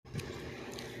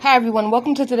Hi everyone,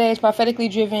 welcome to today's prophetically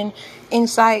driven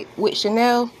insight with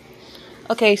Chanel.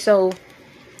 Okay, so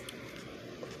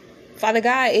Father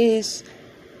God is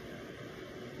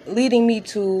leading me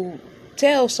to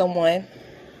tell someone,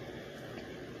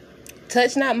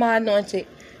 touch not my anointed,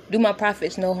 do my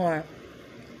prophets no harm.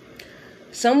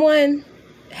 Someone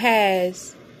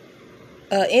has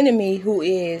an enemy who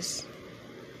is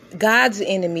God's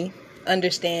enemy,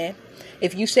 understand.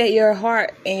 If you set your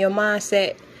heart and your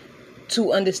mindset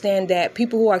to understand that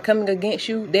people who are coming against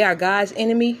you, they are God's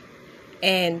enemy.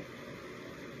 And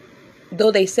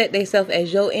though they set themselves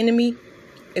as your enemy,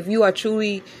 if you are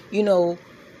truly, doing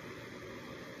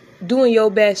your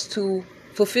best to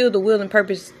fulfill the will and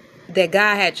purpose that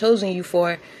God had chosen you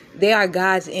for, they are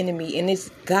God's enemy. And it's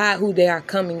God who they are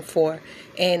coming for.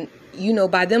 And,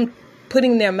 by them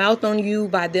putting their mouth on you,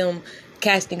 by them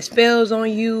casting spells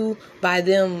on you, by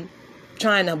them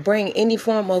trying to bring any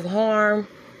form of harm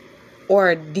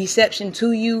or deception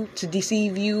to you, to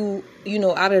deceive you,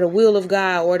 out of the will of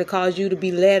God, or to cause you to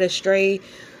be led astray,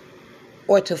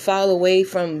 or to fall away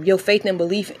from your faith and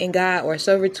belief in God, or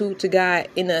servitude to God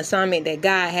in the assignment that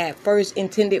God had first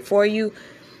intended for you.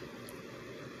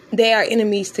 They are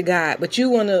enemies to God. But you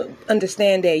want to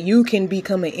understand that you can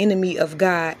become an enemy of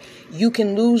God. You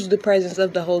can lose the presence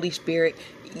of the Holy Spirit.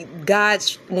 When God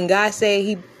said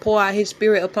he pour out his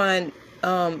spirit upon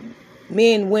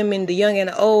men, women, the young and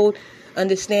the old,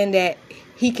 understand that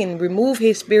he can remove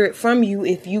his spirit from you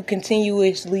if you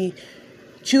continuously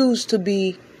choose to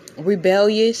be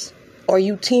rebellious, or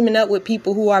you teaming up with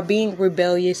people who are being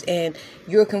rebellious and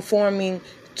you're conforming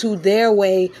to their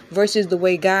way versus the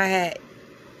way God had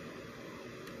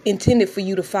intended for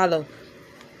you to follow.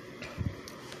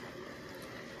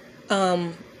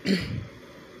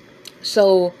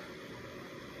 So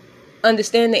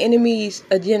understand the enemy's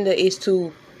agenda is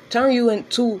to turn you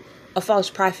into a false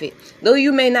prophet. Though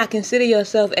you may not consider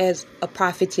yourself as a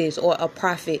prophetess or a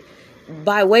prophet,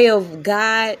 by way of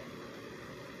God,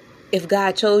 if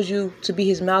God chose you to be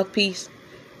his mouthpiece,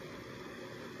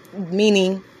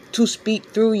 meaning to speak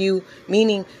through you,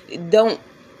 meaning don't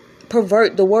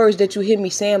pervert the words that you hear me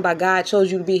saying. By God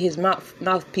chose you to be his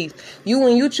mouthpiece.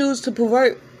 When you choose to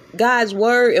pervert God's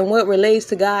word and what relates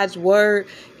to God's word,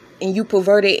 and you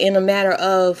pervert it in a matter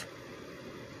of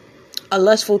a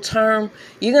lustful term,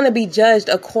 you're going to be judged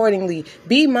accordingly.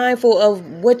 Be mindful of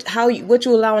what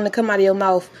you allowing to come out of your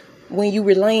mouth when you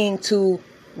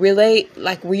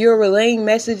like when you're relaying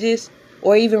messages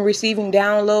or even receiving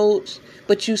downloads,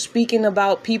 but you speaking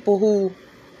about people who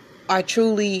are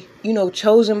truly,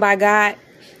 chosen by God,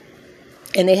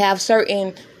 and they have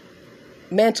certain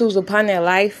mantles upon their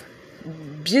life.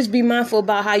 Just be mindful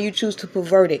about how you choose to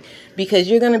pervert it, because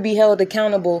you're going to be held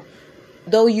accountable.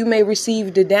 Though you may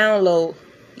receive the download,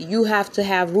 you have to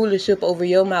have rulership over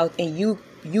your mouth, and you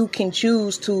can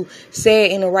choose to say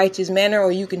it in a righteous manner,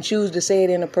 or you can choose to say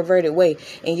it in a perverted way,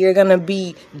 and you're going to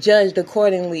be judged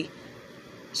accordingly.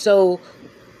 So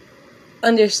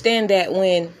understand that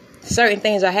when certain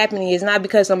things are happening, it's not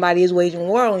because somebody is waging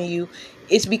war on you.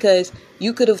 It's because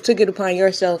you could have took it upon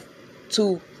yourself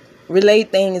to relay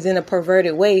things in a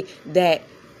perverted way, that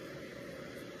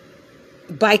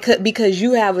because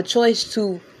you have a choice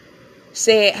to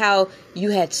say it how you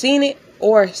had seen it,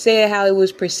 or say it how it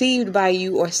was perceived by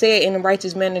you, or say it in a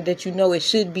righteous manner that it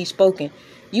should be spoken.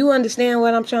 You understand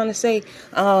what I'm trying to say?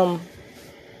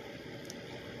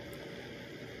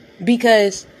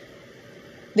 Because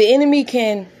the enemy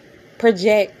can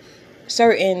project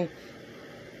certain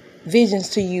visions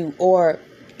to you, or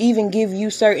even give you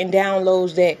certain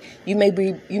downloads that you may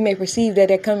perceive that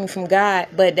they're coming from God,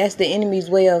 but that's the enemy's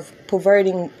way of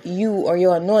perverting you or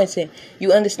your anointing.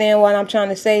 You understand what I'm trying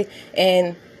to say?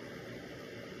 And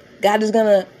God is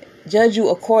gonna judge you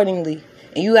accordingly,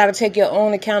 and you got to take your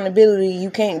own accountability.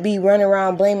 You can't be running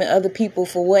around blaming other people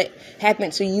for what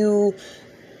happened to you,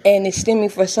 and it's stemming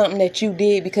for something that you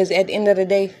did, because at the end of the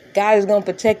day, God is gonna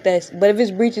protect us. But if it's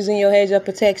breaches in your hedge of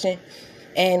protection,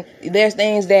 and there's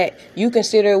things that you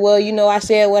consider, I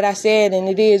said what I said, and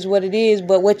it is what it is,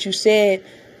 but what you said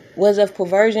was of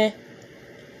perversion,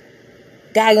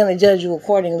 God's going to judge you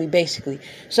accordingly, basically.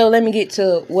 So let me get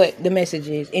to what the message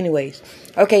is. Anyways,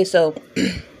 okay, so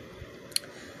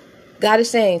God is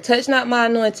saying, touch not my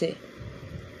anointed.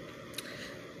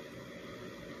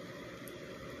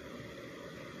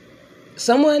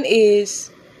 Someone is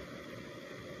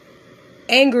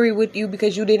angry with you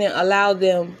because you didn't allow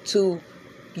them to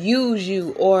use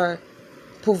you or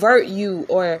pervert you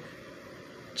or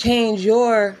change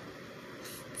your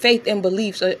faith and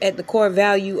beliefs at the core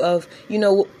value of,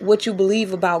 what you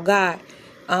believe about God.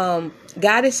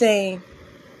 God is saying,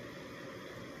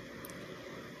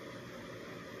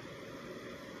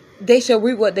 they shall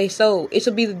reap what they sow. It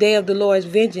shall be the day of the Lord's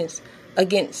vengeance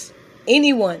against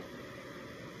anyone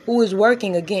who is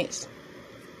working against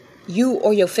you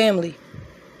or your family.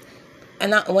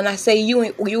 And when I say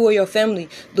you or your family,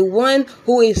 the one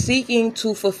who is seeking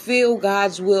to fulfill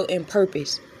God's will and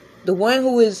purpose, the one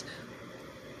who is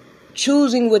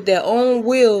choosing with their own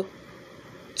will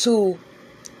to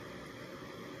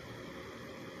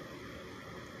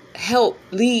help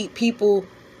lead people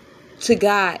to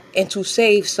God and to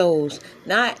save souls,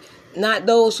 not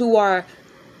those who are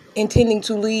intending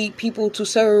to lead people to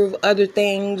serve other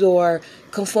things or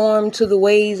conform to the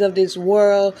ways of this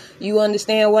world. You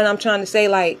understand what I'm trying to say?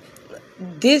 Like,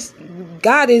 this,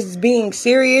 God is being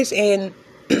serious, and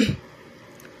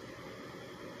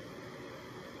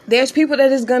there's people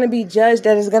that is going to be judged,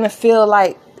 that is going to feel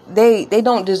like they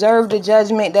don't deserve the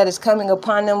judgment that is coming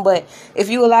upon them. But if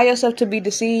you allow yourself to be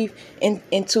deceived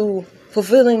into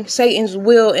fulfilling Satan's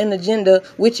will and agenda,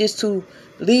 which is to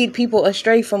lead people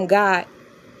astray from God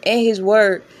and his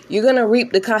word, you're going to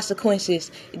reap the consequences.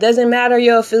 It doesn't matter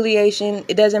your affiliation.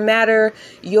 It doesn't matter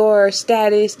your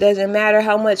status. It doesn't matter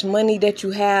how much money that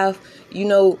you have. You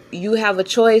know, you have a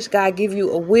choice. God give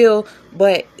you a will,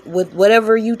 but with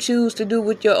whatever you choose to do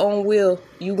with your own will,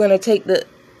 you're going to take the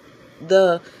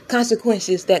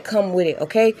consequences that come with it.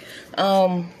 Okay.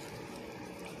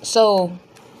 So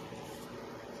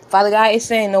Father God is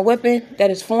saying, no weapon that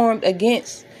is formed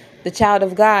against the child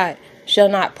of God shall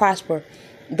not prosper.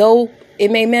 Though it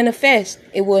may manifest,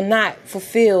 it will not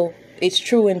fulfill its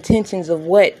true intentions of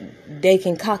what they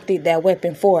concocted that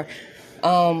weapon for.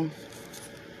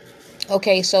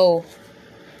 Okay, so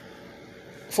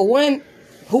for one,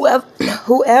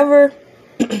 whoever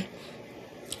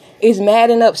is mad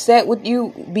and upset with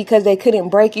you because they couldn't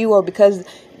break you, or because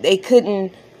they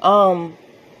couldn't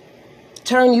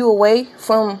turn you away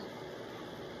from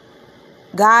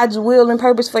God's will and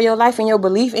purpose for your life and your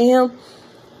belief in him,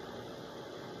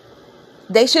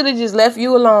 they should have just left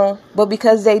you alone. But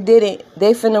because they didn't,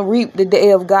 they finna reap the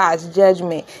day of God's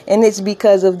judgment. And it's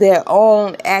because of their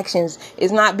own actions.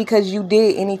 It's not because you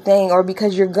did anything or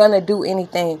because you're gonna do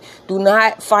anything. Do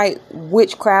not fight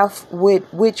witchcraft with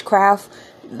witchcraft.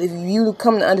 If you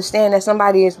come to understand that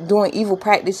somebody is doing evil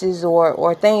practices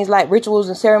or things like rituals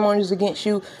and ceremonies against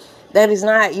you, that is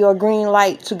not your green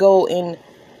light to go and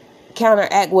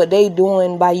counteract what they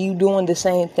doing by you doing the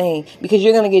same thing, because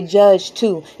you're going to get judged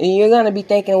too. And you're going to be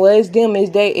thinking, well, it's them,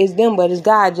 but it's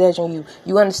God judging you.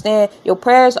 You understand? Your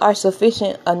prayers are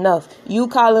sufficient enough. You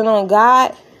calling on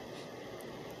God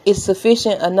is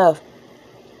sufficient enough.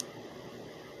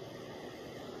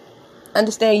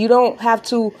 Understand? You don't have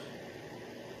to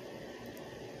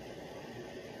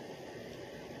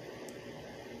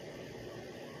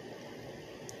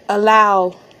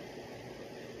allow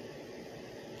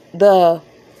don't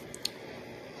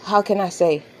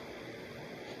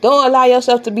allow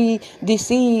yourself to be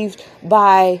deceived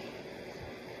by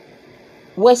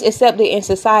what's accepted in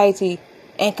society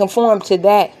and conform to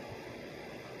that,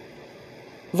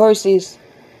 versus,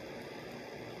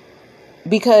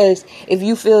 because if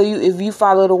you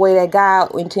follow the way that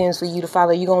God intends for you to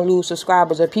follow, you're going to lose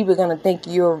subscribers, or people are going to think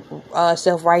you're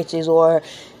self-righteous, or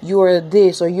you're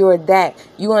this or you're that.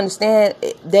 You understand?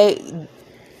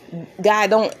 God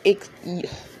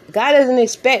doesn't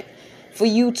expect for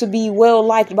you to be well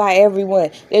liked by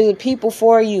everyone. There's a people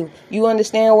for you. You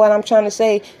understand what I'm trying to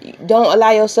say? Don't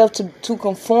allow yourself to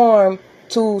conform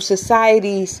to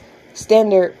society's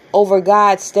standard over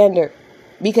God's standard,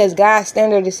 because God's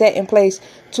standard is set in place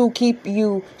to keep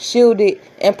you shielded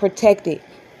and protected.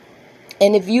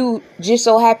 And if you just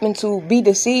so happen to be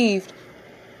deceived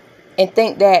and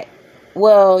think that,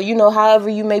 well, you know, however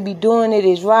you may be doing it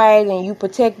is right and you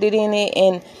protected in it,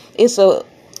 and it's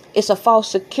a false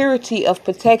security of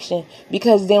protection,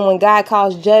 because then when God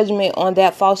calls judgment on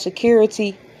that false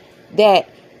security that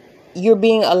you're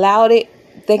being allowed it,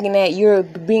 thinking that you're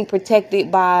being protected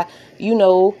by, you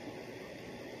know,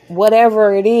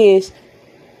 whatever it is,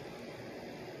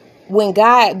 when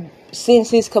God sends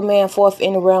his command forth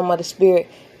in the realm of the spirit,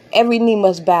 every knee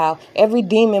must bow, every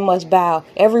demon must bow,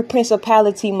 every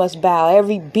principality must bow,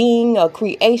 every being or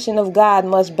creation of God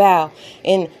must bow.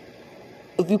 And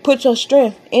if you put your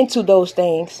strength into those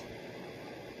things,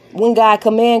 when God's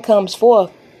command comes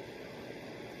forth,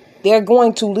 they're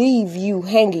going to leave you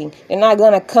hanging. They're not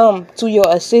going to come to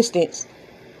your assistance,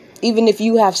 even if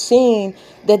you have seen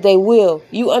that they will.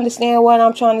 You understand what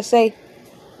I'm trying to say?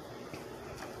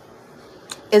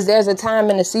 Is there's a time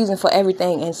and a season for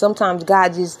everything, and sometimes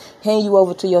God just hand you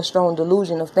over to your strong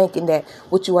delusion of thinking that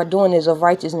what you are doing is of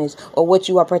righteousness, or what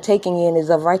you are partaking in is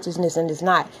of righteousness, and it's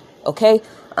not. Okay?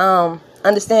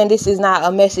 understand this is not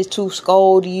a message to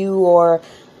scold you, or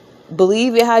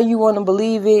believe it how you want to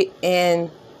believe it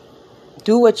and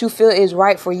do what you feel is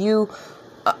right for you.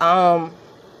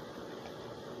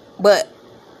 But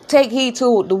take heed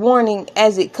to the warning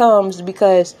as it comes,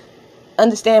 because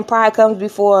understand pride comes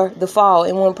before the fall.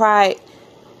 And when pride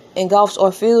engulfs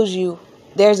or fills you,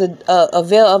 there's a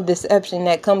veil of deception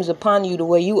that comes upon you to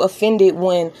where you offended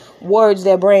when words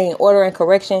that bring order and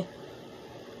correction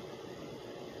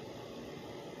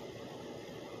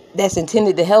that's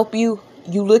intended to help you,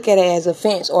 you look at it as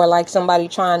offense, or like somebody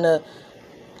trying to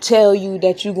tell you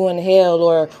that you're going to hell,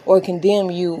 or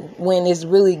condemn you, when it's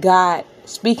really God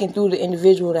speaking through the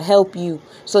individual to help you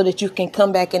so that you can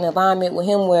come back in alignment with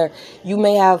him, where you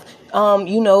may have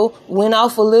went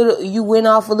off a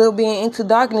little bit into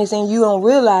darkness and you don't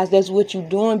realize that's what you're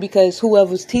doing, because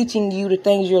whoever's teaching you the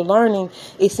things you're learning,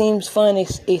 it seems fun,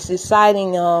 it's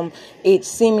exciting, it's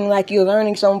seeming like you're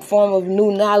learning some form of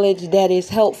new knowledge that is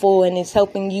helpful and it's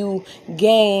helping you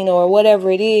gain or whatever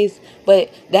it is,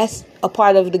 but that's a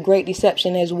part of the great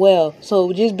deception as well.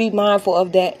 So just be mindful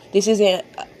of that. This isn't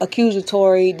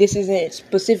accusatory. This isn't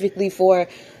specifically for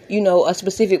a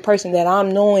specific person that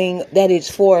I'm knowing that it's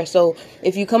for. So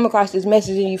if you come across this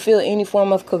message and you feel any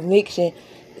form of conviction,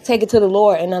 take it to the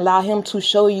Lord and allow him to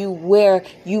show you where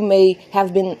you may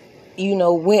have been,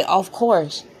 went off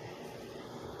course,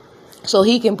 so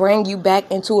he can bring you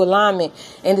back into alignment.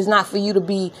 And it's not for you to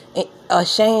be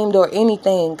ashamed or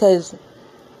anything, because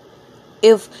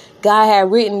if God had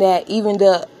written that even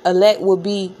the elect will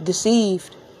be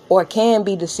deceived or can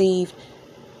be deceived,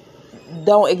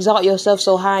 don't exalt yourself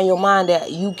so high in your mind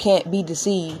that you can't be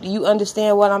deceived. Do you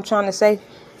understand what I'm trying to say?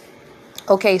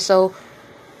 Okay, so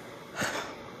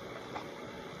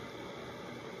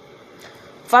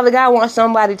Father God wants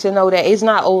somebody to know that it's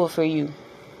not over for you.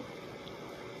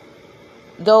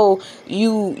 Though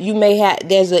you may have,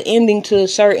 there's an ending to a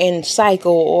certain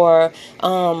cycle, or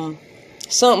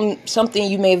something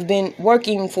you may have been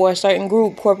working for a certain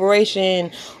group,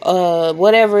 corporation,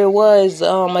 whatever it was,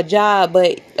 a job,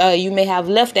 but you may have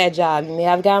left that job, you may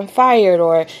have gotten fired,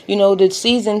 or the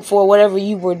season for whatever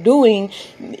you were doing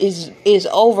is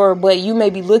over, but you may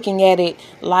be looking at it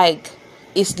like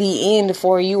it's the end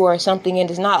for you or something, and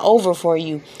it's not over for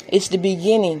you. It's the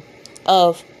beginning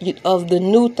of the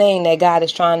new thing that God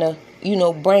is trying to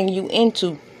bring you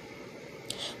into.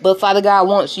 But Father God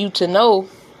wants you to know,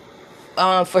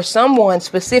 for someone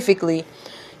specifically,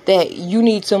 that you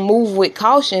need to move with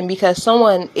caution, because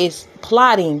someone is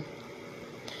plotting.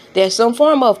 There's some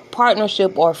form of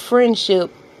partnership or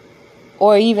friendship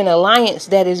or even alliance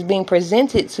that is being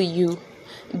presented to you,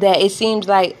 that it seems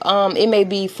like it may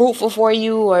be fruitful for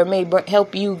you, or it may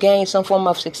help you gain some form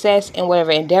of success in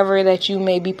whatever endeavor that you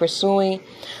may be pursuing.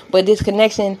 But this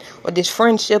connection or this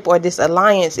friendship or this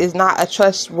alliance is not a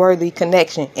trustworthy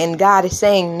connection, and God is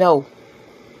saying no.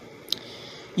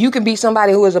 You can be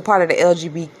somebody who is a part of the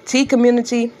LGBT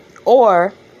community,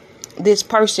 or this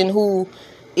person who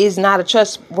is not a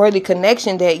trustworthy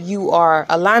connection that you are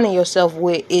aligning yourself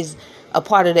with is a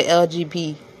part of the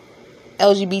LGBT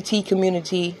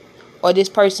community, or this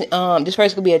person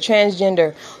could be a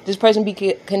transgender. This person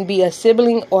can be a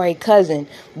sibling or a cousin,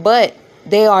 but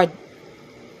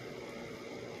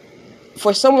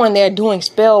for someone, they're doing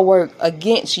spell work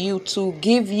against you to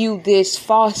give you this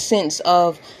false sense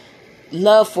of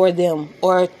love for them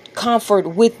or comfort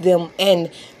with them,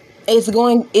 and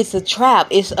it's a trap,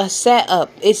 it's a setup.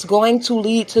 It's going to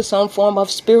lead to some form of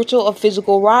spiritual or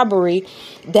physical robbery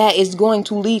that is going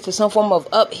to lead to some form of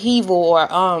upheaval or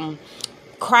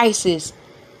crisis,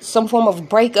 some form of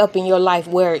breakup in your life,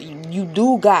 where you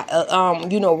do got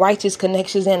righteous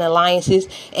connections and alliances,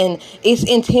 and it's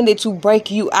intended to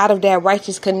break you out of that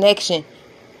righteous connection.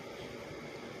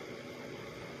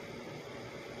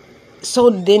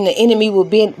 So then the enemy will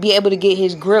be able to get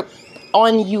his grip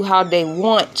on you how they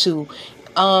want to.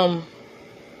 And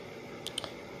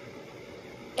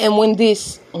when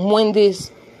this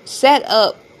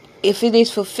setup, if it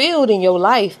is fulfilled in your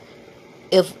life,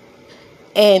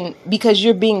 and because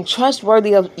you're being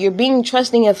trustworthy you're being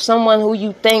trusting of someone who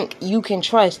you think you can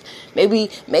trust. Maybe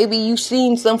you've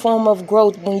seen some form of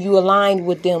growth when you aligned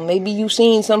with them. Maybe you've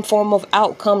seen some form of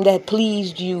outcome that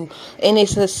pleased you, and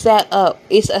it's a setup.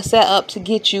 It's a setup to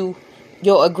get you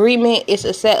your agreement. It's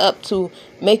a setup to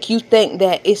make you think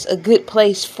that it's a good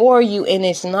place for you, and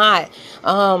it's not.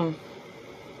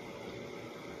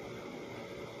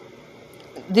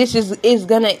 This is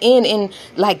gonna end in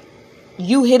like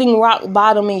you hitting rock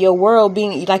bottom in your world,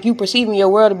 being like you perceiving your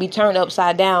world to be turned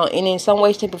upside down, and in some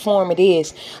way, shape, or form it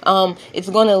is. It's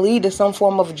going to lead to some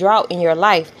form of drought in your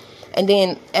life. And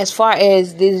then as far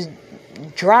as this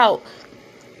drought,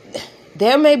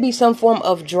 there may be some form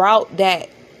of drought that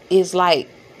is like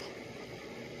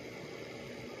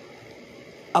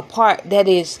a part that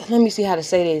is, let me see how to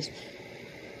say this.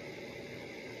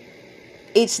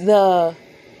 It's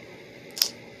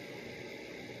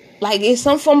it's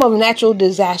some form of natural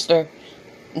disaster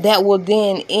that will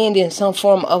then end in some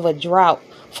form of a drought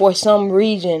for some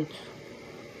region.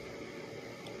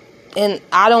 And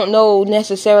I don't know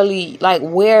necessarily like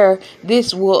where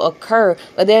this will occur,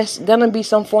 but there's gonna be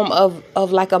some form of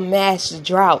like a mass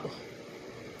drought.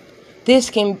 This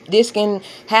can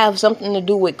have something to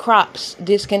do with crops.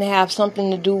 This can have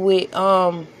something to do with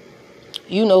the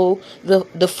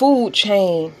food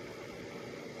chain,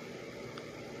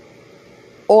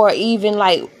 or even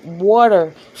like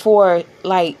water for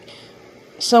like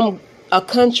a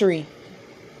country.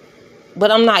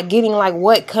 But I'm not getting like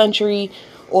what country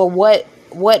or what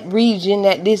region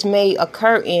that this may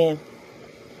occur in.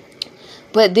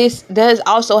 But this does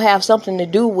also have something to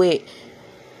do with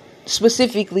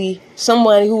specifically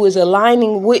someone who is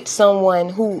aligning with someone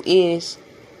who is,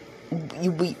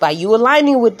 by you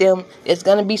aligning with them, it's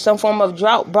going to be some form of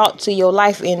drought brought to your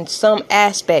life in some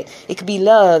aspect. It could be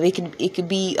love. It could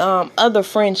be other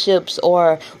friendships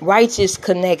or righteous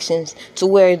connections, to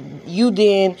where you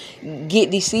then get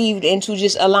deceived into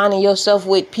just aligning yourself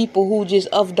with people who just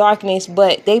of darkness,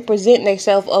 but they present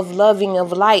themselves of loving,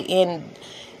 of light, and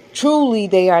truly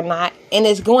they are not. And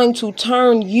it's going to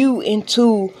turn you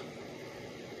into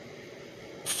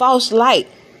false light.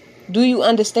 Do you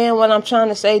understand what I'm trying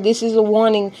to say? This is a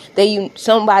warning that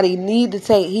somebody need to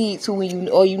take heed to,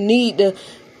 or you need to,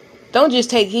 don't just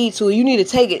take heed to it. You need to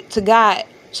take it to God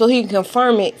so He can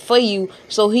confirm it for you,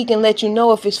 so He can let you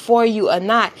know if it's for you or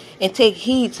not, and take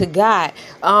heed to God.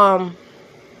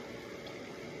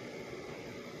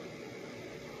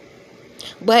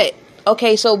 But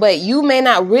you may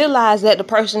not realize that the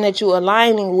person that you're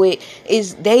aligning with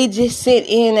they just sit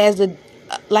in as a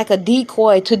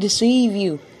decoy to deceive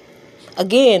you.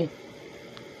 Again,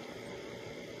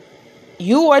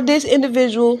 you are this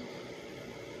individual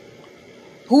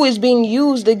who is being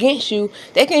used against you.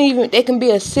 They can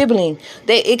be a sibling.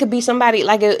 It could be somebody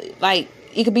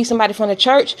it could be somebody from the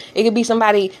church. It could be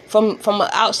somebody from an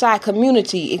outside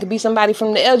community. It could be somebody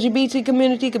from the LGBT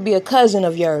community. It could be a cousin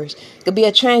of yours. It could be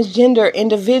a transgender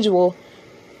individual.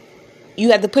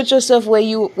 You have to put yourself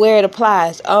where it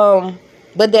applies.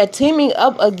 But they're teaming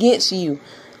up against you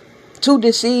to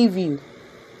deceive you.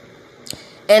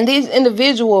 And this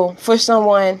individual, for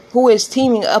someone who is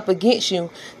teaming up against you,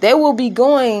 they will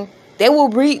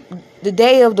reap the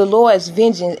day of the Lord's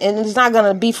vengeance, and it's not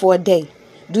going to be for a day.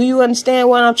 Do you understand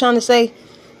what I'm trying to say?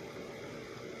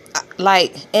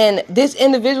 And this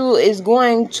individual is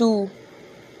going to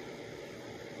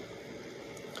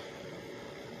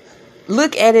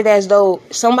look at it as though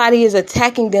somebody is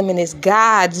attacking them and it's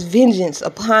God's vengeance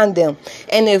upon them.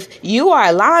 And if you are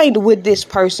aligned with this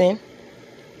person,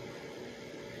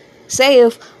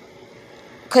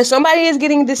 because somebody is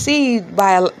getting deceived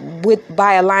by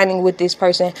aligning with this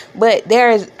person, but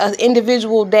there is an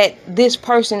individual that this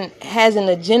person has an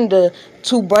agenda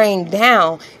to bring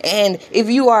down. And if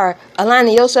you are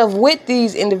aligning yourself with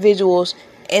these individuals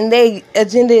and their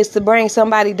agenda is to bring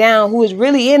somebody down who is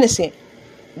really innocent,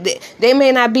 they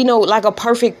may not be a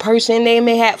perfect person. They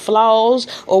may have flaws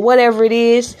or whatever it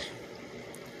is,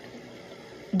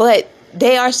 but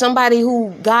they are somebody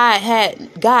who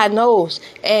God knows.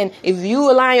 And if you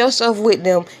align yourself with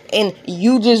them and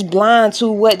you just blind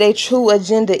to what their true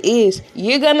agenda is,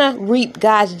 you're gonna reap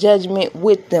God's judgment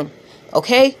with them.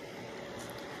 Okay?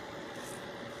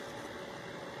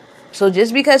 So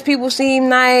just because people seem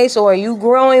nice or you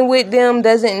growing with them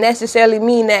doesn't necessarily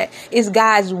mean that it's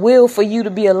God's will for you to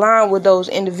be aligned with those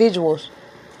individuals.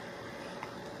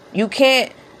 You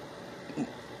can't.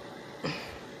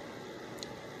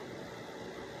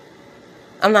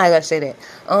 I'm not going to say that.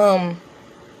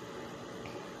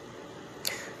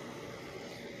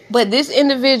 But this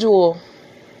individual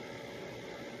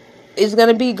is going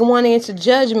to be going into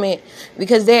judgment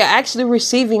because they're actually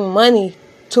receiving money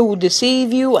to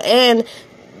deceive you and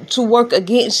to work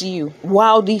against you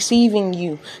while deceiving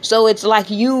you. So it's like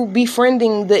you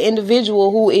befriending the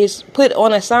individual who is put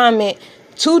on assignment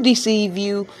to deceive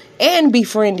you and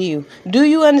befriend you. Do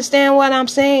you understand what I'm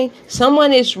saying?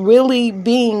 Someone is really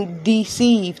being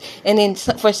deceived. And then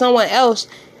for someone else,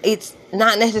 it's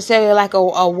not necessarily like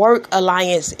a work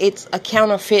alliance. It's a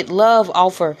counterfeit love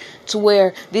offer, to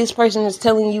where this person is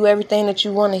telling you everything that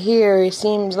you want to hear. It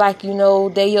seems like, they're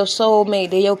your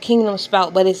soulmate, they're your kingdom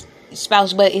spouse, but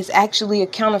it's actually a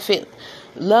counterfeit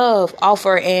love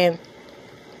offer. And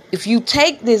if you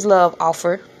take this love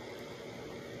offer,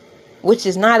 which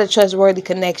is not a trustworthy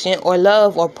connection or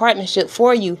love or partnership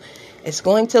for you, it's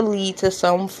going to lead to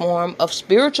some form of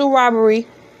spiritual robbery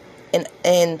and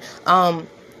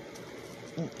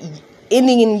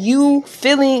ending in you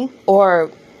feeling or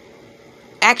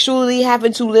actually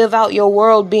having to live out your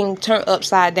world being turned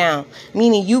upside down,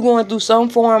 meaning you going through some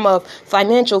form of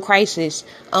financial crisis,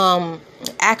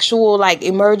 actual like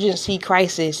emergency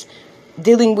crisis,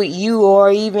 dealing with you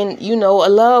or even, a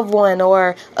loved one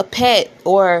or a pet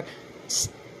or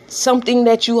something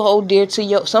that you hold dear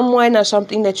to someone or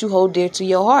something that you hold dear to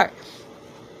your heart,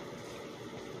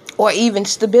 or even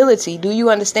stability. Do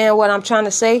you understand what I'm trying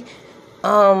to say?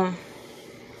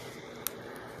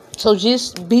 So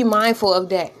just be mindful of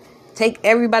that. Take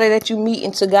everybody that you meet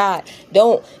into God.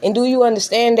 Do you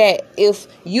understand that if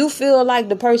you feel like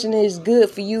the person is good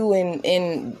for you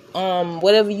and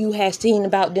whatever you have seen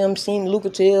about them seem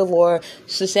lucrative or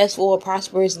successful or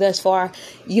prosperous thus far,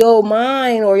 your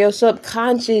mind or your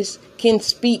subconscious can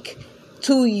speak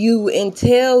to you and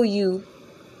tell you,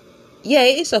 yeah,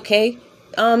 it's okay.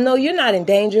 No, you're not in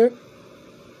danger.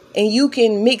 And you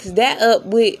can mix that up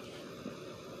with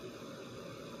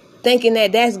thinking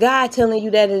that that's God telling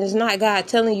you that and it's not God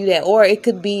telling you that. Or it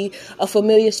could be a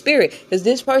familiar spirit. Because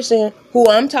this person who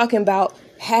I'm talking about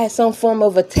has some form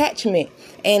of attachment.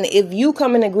 And if you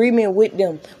come in agreement with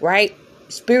them, right,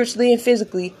 spiritually and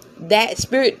physically, that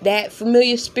spirit, that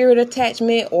familiar spirit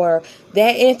attachment or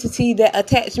that entity, that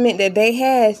attachment that they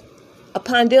have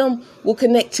upon them will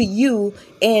connect to you,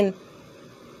 and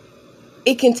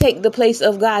it can take the place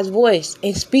of God's voice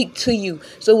and speak to you.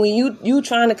 So when you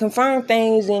trying to confirm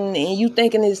things and you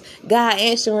thinking it's God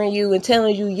answering you and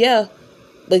telling you yeah,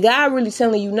 but God really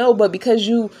telling you no, but because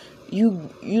you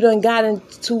done got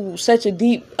into such a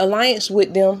deep alliance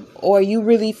with them, or you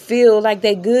really feel like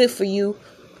they're good for you,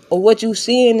 or what you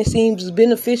seeing it seems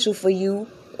beneficial for you,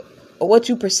 or what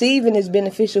you perceiving is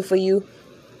beneficial for you,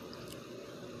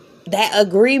 that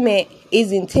agreement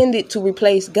is intended to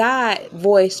replace God's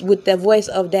voice with the voice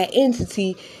of that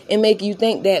entity and make you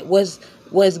think that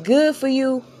what's good for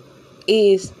you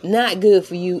is not good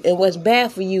for you and what's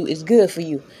bad for you is good for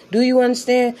you. Do you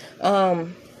understand?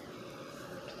 Father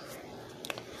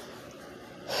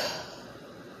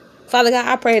God,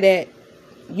 I pray that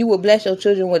you will bless your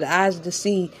children with the eyes to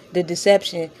see the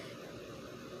deception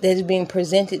that is being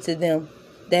presented to them,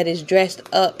 that is dressed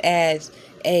up as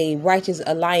a righteous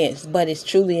alliance, but it's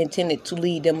truly intended to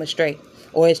lead them astray,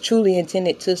 or it's truly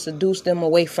intended to seduce them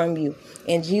away from you.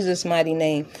 In Jesus' mighty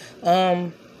name.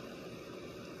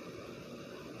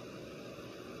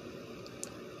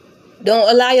 Don't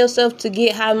allow yourself to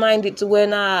get high-minded to where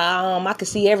I can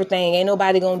see everything. Ain't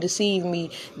nobody gonna deceive me.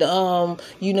 I'm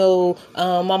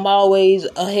always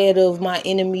ahead of my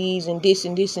enemies and this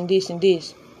and this and this and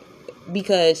this,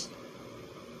 because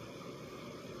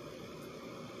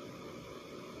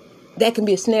that can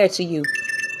be a snare to you.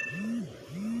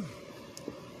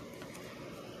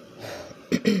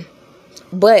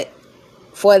 But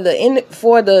for the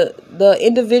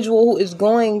individual who is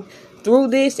going through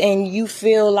this, and you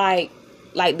feel like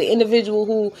the individual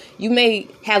who you may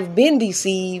have been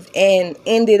deceived and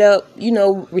ended up,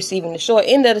 receiving the short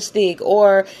end of the stick,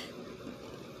 or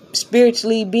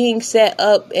spiritually being set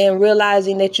up and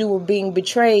realizing that you were being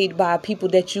betrayed by people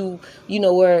that you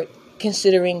were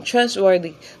considering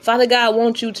trustworthy. Father God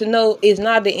wants you to know it's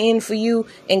not the end for you,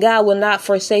 and God will not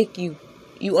forsake you.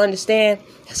 You understand?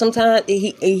 Sometimes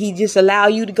he just allow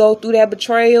you to go through that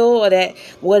betrayal or that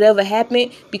whatever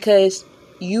happened because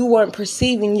you weren't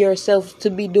perceiving yourself to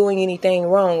be doing anything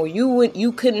wrong, or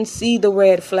you couldn't see the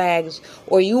red flags,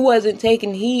 or you wasn't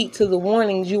taking heed to the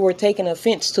warnings, you were taking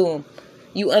offense to them.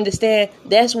 You understand?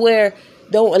 That's where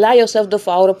don't allow yourself to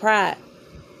fall to pride.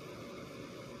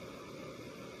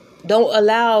 Don't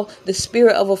allow the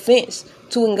spirit of offense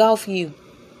to engulf you,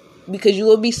 because you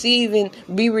will be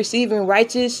receiving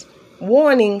righteous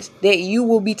warnings that you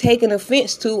will be taking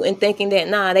offense to and thinking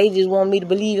that, they just want me to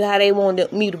believe how they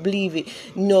want me to believe it.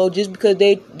 Just because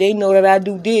they know that I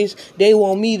do this, they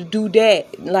want me to do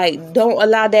that. Like, don't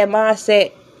allow that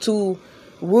mindset to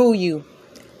rule you.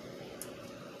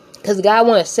 Because God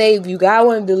want to save you. God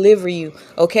want to deliver you.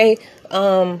 Okay?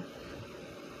 But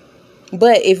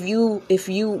if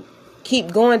you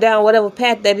keep going down whatever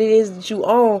path that it is that you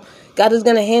own, God is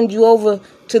going to hand you over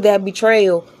to that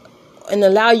betrayal and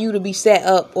allow you to be set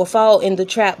up or fall in the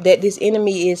trap that this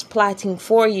enemy is plotting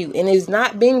for you, and is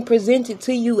not being presented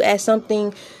to you as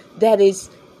something that is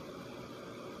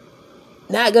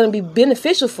not going to be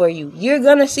beneficial for you. You're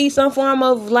going to see some form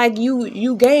of like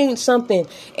you gained something,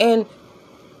 and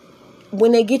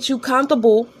when they get you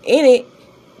comfortable in it,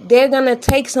 they're going to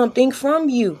take something from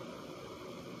you.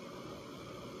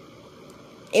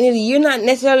 And you're not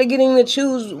necessarily getting to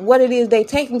choose what it is they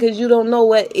taking, because you don't know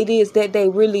what it is that they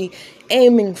really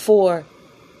aiming for.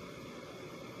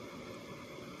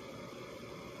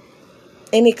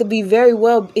 And it could be very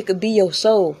well, it could be your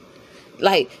soul.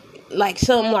 Like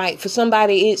something like, for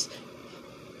somebody, it's,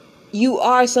 you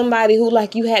are somebody who,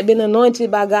 like, you had been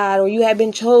anointed by God, or you had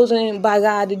been chosen by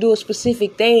God to do a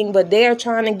specific thing, but they're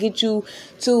trying to get you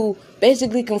to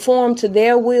basically conform to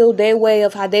their will, their way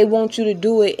of how they want you to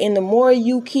do it. And the more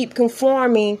you keep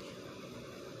conforming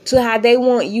to how they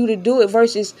want you to do it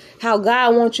versus how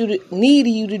God wants you to, need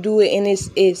you to do it, and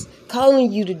is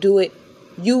calling you to do it,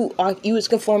 you is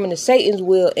conforming to Satan's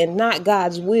will and not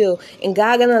God's will. And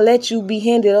God gonna let you be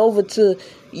handed over to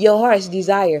your heart's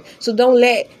desire. So don't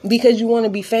let, because you want to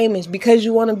be famous, because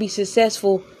you want to be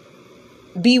successful,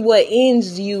 be what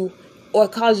ends you or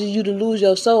causes you to lose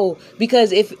your soul.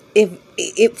 Because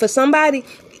if for somebody,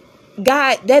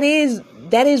 God, that is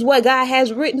what God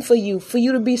has written for you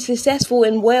to be successful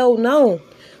and well known.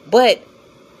 But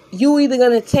you either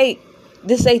gonna take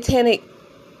the satanic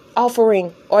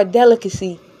offering or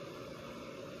delicacy,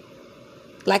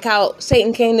 like how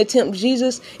Satan came to tempt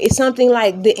Jesus. It's something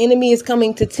like the enemy is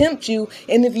coming to tempt you,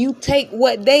 and if you take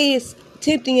what they is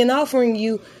tempting and offering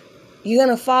you, you're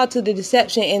gonna fall to the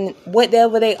deception, and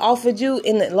whatever they offered you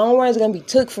in the long run is gonna be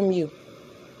took from you.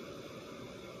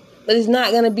 But it's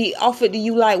not gonna be offered to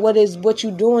you like what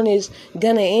you're doing is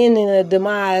gonna end in a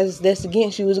demise that's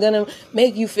against you. It's gonna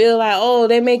make you feel like, oh,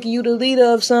 they're making you the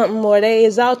leader of something, or they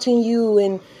exalting you,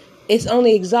 and it's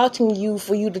only exalting you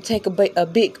for you to take a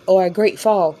big or a great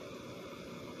fall.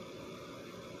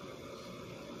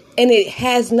 And it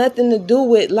has nothing to do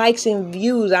with likes and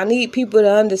views. I need people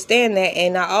to understand that.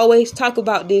 And I always talk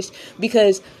about this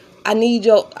because I need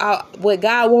what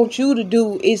God wants you to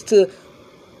do is to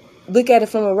look at it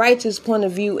from a righteous point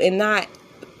of view and not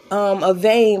a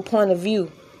vain point of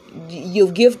view. Your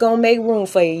gift gonna make room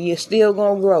for you. You're still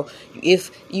gonna grow.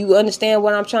 If you understand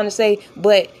what I'm trying to say.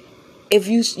 But if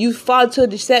you fall to a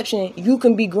deception, you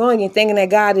can be growing and thinking that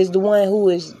God is the one who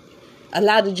is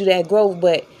allowed you that growth,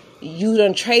 but you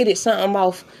done traded something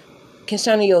off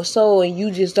concerning your soul, and you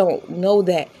just don't know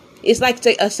that. It's like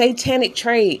a satanic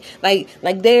trade. Like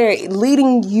they're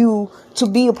leading you to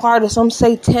be a part of some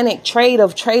satanic trade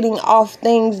of trading off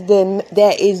things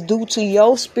that is due to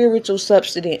your spiritual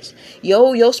substance,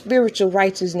 your spiritual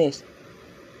righteousness.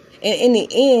 And in the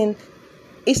end,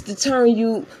 it's to turn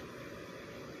you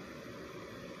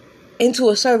into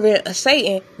a servant of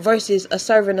Satan versus a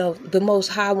servant of the Most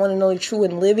High, one and only true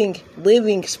and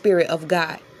living Spirit of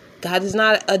God. God is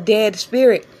not a dead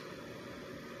spirit.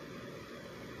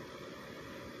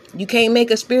 You can't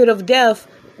make a spirit of death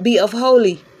be of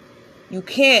holy. You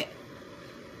can't.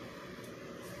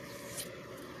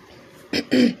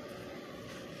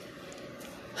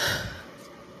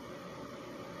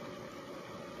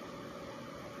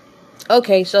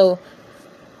 Okay, so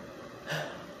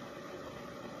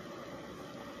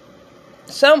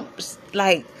some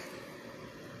like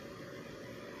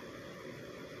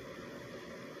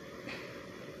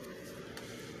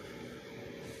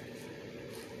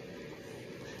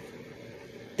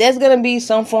there's going to be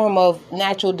some form of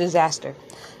natural disaster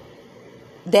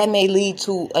that may lead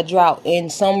to a drought in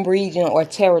some region or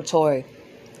territory.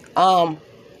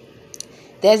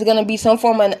 There's going to be some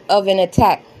form of an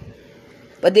attack.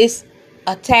 But this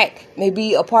attack may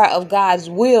be a part of God's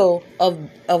will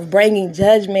of bringing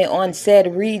judgment on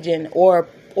said region or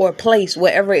place,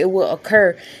 wherever it will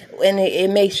occur. And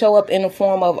it may show up in the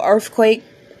form of earthquake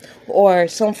or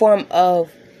some form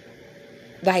of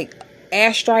like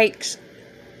airstrikes,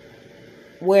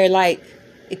 where like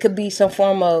it could be some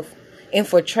form of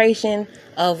infiltration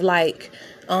of like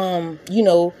a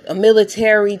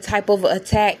military type of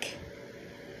attack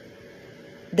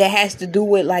that has to do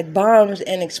with like bombs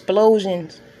and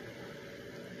explosions.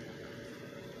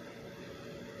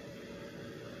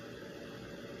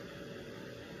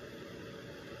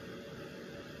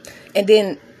 And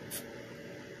then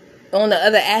on the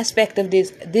other aspect of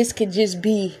this could just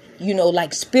be,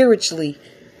 like spiritually,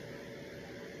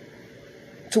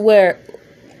 to where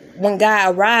when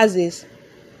God arises,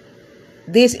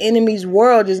 this enemy's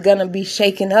world is going to be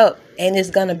shaken up, and it's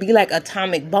going to be like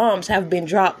atomic bombs have been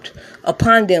dropped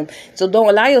upon them. So don't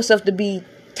allow yourself to be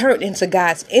turned into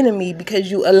God's enemy because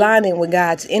you aligning with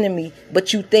God's enemy,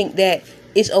 but you think that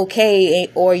it's okay,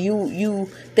 or you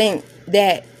think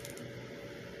that,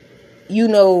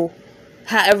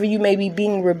 however you may be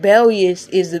being rebellious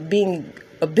is being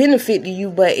a benefit to you,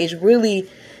 but it's really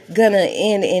gonna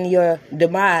end in your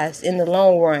demise in the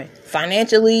long run,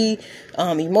 financially,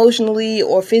 emotionally,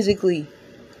 or physically.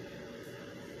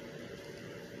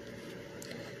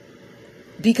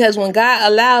 Because when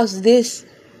God allows this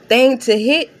thing to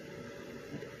hit,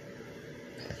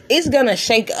 it's going to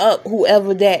shake up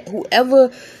whoever God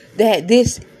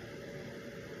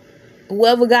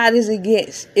is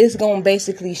against. It's going to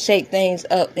basically shake things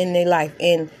up in their life.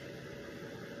 And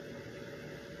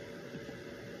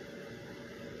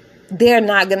they're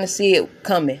not going to see it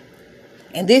coming.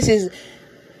 And this is,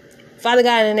 Father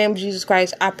God, in the name of Jesus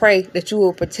Christ, I pray that you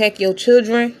will protect your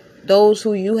children, those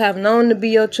who you have known to be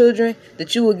your children,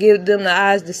 that you will give them the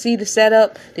eyes to see the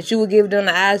setup, that you will give them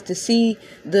the eyes to see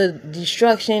the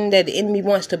destruction that the enemy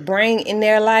wants to bring in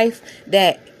their life,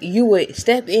 that you would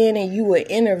step in and you would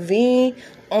intervene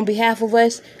on behalf of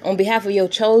us, on behalf of your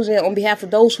chosen, on behalf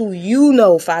of those who you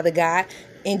know, Father God.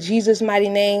 In Jesus' mighty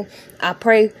name, I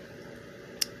pray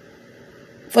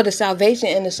for the salvation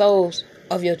and the souls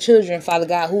of your children, Father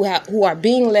God, who are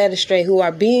being led astray, who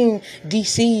are being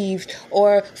deceived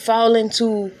or fall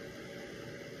into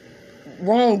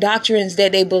wrong doctrines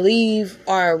that they believe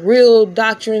are real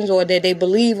doctrines, or that they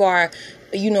believe are,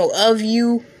 of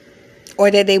you,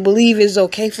 or that they believe is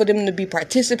okay for them to be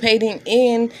participating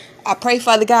in. I pray,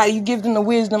 Father God, you give them the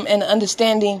wisdom and the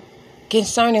understanding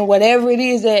concerning whatever it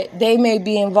is that they may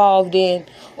be involved in,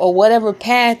 or whatever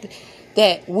path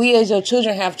that we as your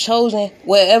children have chosen.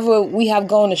 Wherever we have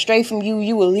gone astray from you,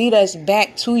 you will lead us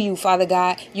back to you, Father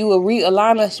God. You will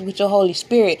realign us with your Holy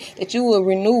Spirit, that you will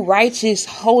renew righteous,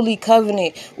 holy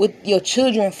covenant with your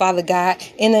children, Father God,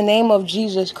 in the name of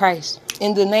Jesus Christ.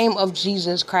 In the name of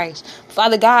Jesus Christ.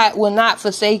 Father God will not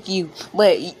forsake you,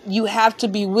 but you have to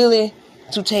be willing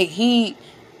to take heed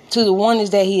to the warnings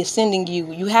that he is sending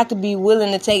you. You have to be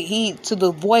willing to take heed to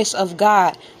the voice of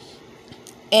God.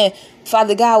 And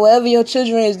Father God, wherever your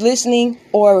children is listening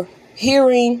or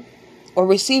hearing or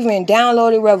receiving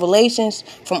downloaded revelations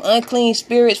from unclean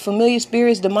spirits, familiar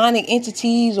spirits, demonic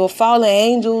entities, or fallen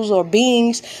angels or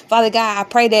beings, Father God, I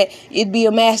pray that it be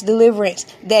a mass deliverance,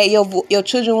 that your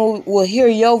children will hear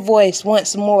your voice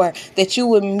once more, that you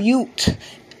would mute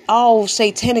all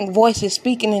satanic voices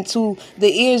speaking into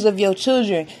the ears of your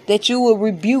children, that you will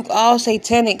rebuke all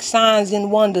satanic signs and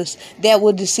wonders that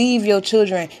will deceive your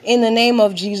children in the name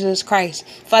of Jesus Christ.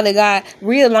 Father God,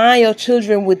 realign your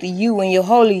children with you and your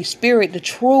Holy Spirit, the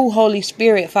true Holy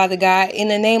Spirit, Father God, in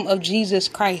the name of Jesus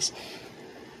Christ.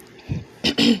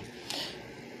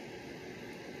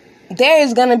 There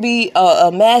is going to be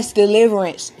a mass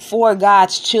deliverance for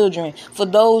God's children, for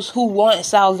those who want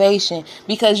salvation,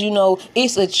 because,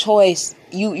 it's a choice.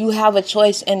 You have a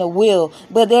choice and a will,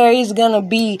 but there is going to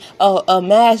be a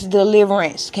mass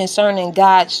deliverance concerning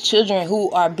God's children who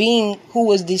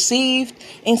was deceived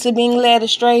into being led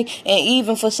astray. And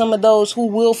even for some of those who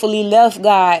willfully left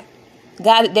God,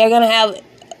 they're going to have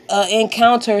an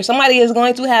encounter. Somebody is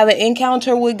going to have an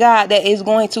encounter with God that is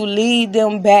going to lead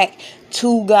them back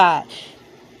to God.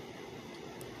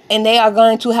 And they are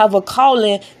going to have a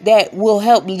calling that will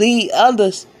help lead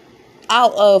others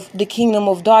out of the kingdom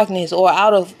of darkness, or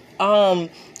out of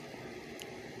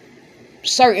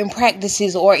certain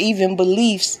practices or even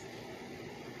beliefs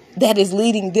that is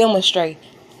leading them astray.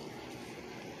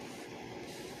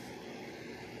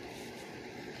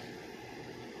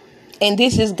 And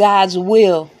this is God's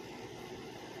will.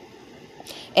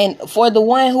 And for the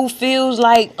one who feels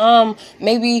like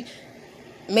maybe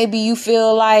you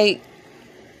feel like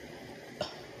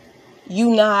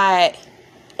you not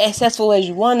as successful as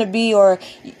you want to be, or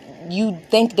you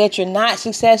think that you're not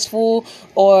successful,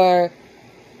 or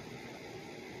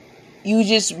you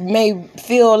just may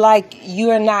feel like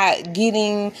you're not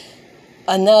getting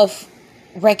enough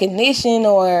recognition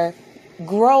or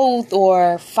growth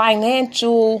or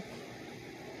financial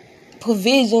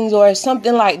provisions or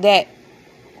something like that.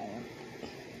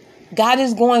 God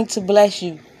is going to bless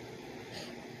you.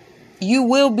 You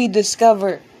will be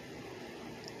discovered.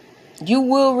 You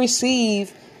will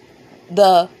receive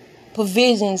the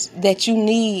provisions that you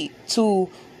need to,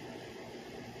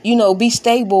 be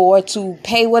stable, or to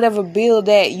pay whatever bill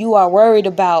that you are worried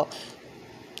about.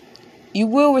 You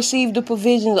will receive the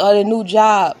provisions of the new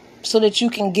job so that you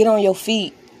can get on your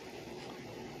feet.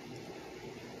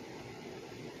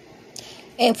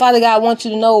 And Father God, I want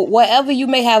you to know, whatever you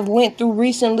may have went through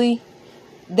recently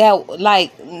that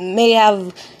may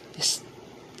have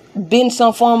been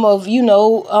some form of,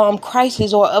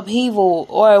 crisis or upheaval,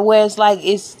 or where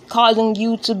it's causing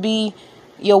you to be,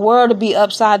 your world to be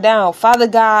upside down. Father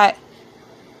God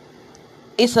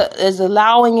is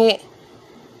allowing it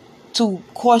to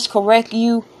course correct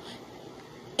you,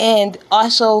 and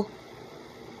also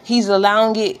He's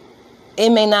allowing it it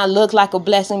may not look like a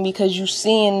blessing because you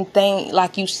seeing things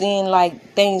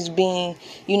being,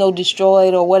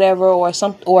 destroyed or whatever, or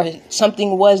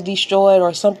something was destroyed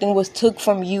or something was took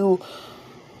from you.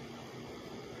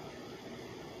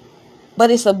 But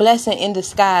it's a blessing in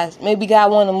disguise. Maybe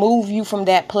God want to move you from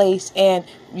that place, and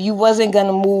you wasn't going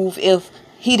to move if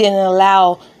he didn't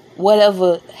allow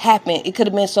whatever happened. It could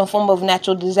have been some form of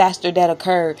natural disaster that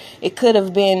occurred. It could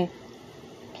have been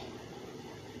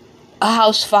a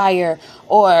house fire,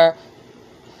 or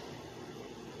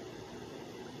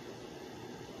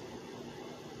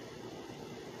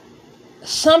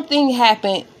something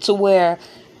happened to where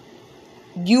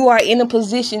you are in a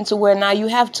position to where now you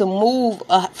have to move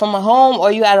from a home,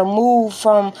 or you had to move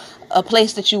from a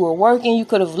place that you were working. You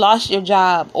could have lost your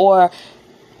job, or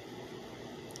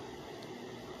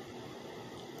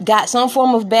got some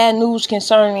form of bad news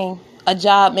concerning a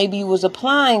job. Maybe you was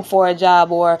applying for a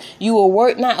job, or you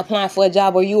were not applying for a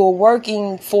job, or you were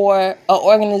working for an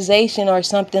organization or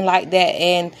something like that,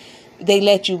 and they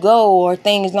let you go, or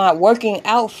things not working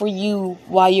out for you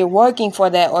while you're working for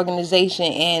that organization,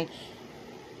 and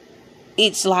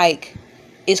it's like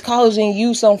it's causing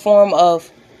you some form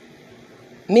of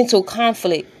mental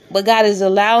conflict. But God is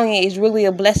allowing it. It's really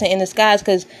a blessing in disguise,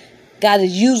 because God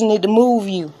is using it to move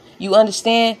you. You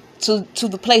understand? To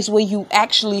the place where you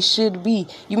actually should be.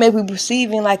 You may be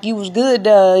perceiving like you was good.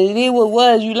 It is what it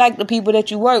was. You like the people that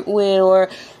you work with, or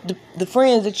the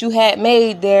friends that you had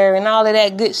made there, and all of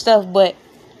that good stuff. But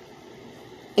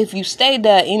if you stay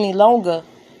there any longer,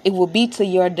 it will be to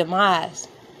your demise.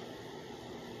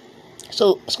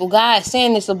 So God is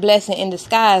saying it's a blessing in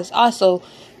disguise. Also,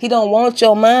 he don't want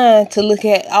your mind to look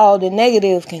at all the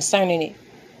negative concerning it.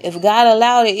 If God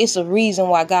allowed it, it's a reason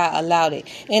why God allowed it.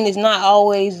 And it's not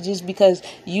always just because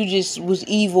you just was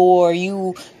evil, or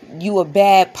you a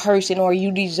bad person, or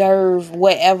you deserve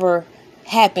whatever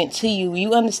happened to you.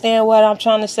 You understand what I'm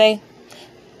trying to say?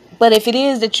 But if it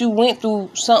is that you went through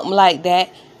something like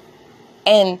that,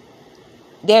 and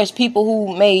there's people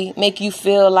who may make you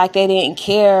feel like they didn't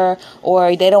care,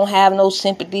 or they don't have no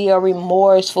sympathy or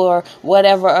remorse for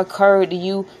whatever occurred to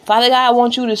you, Father God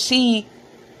wants you to see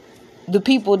the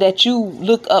people that you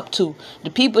look up to, the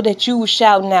people that you were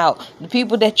shouting out, the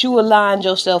people that you aligned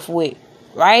yourself with,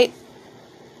 right?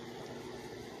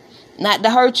 Not to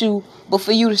hurt you, but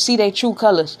for you to see their true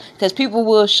colors. Because people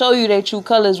will show you their true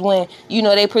colors when,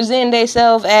 they present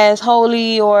themselves as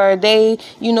holy, or they,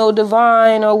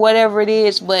 divine, or whatever it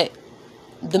is. But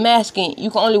the masking, you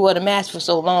can only wear the mask for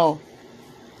so long.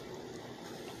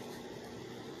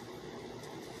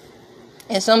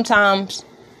 And sometimes,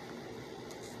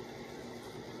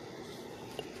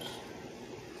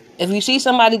 if you see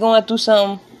somebody going through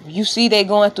something, you see they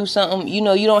going through something, you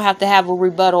don't have to have a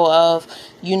rebuttal of,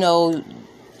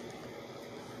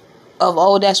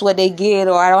 oh, that's what they get,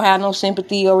 or I don't have no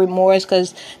sympathy or remorse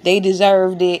because they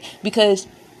deserved it. Because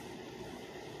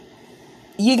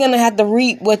you're going to have to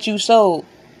reap what you sowed.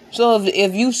 So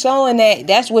if you sowing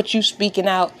that's what you speaking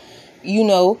out,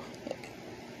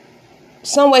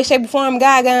 some way, shape, or form,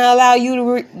 God gonna allow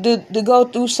you to go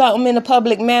through something in a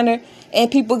public manner, and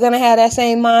people gonna have that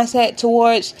same mindset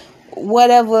towards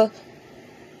whatever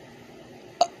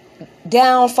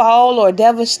downfall or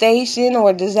devastation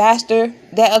or disaster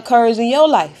that occurs in your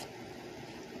life.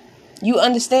 You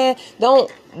understand?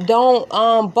 Don't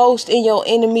boast in your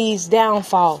enemy's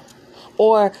downfall.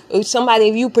 Or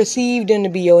if you perceive them to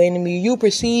be your enemy, you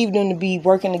perceive them to be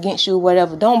working against you or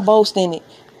whatever, don't boast in it.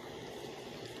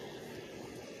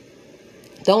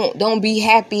 Don't be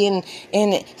happy and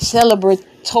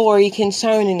celebratory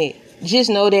concerning it. Just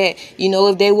know that,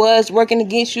 if they was working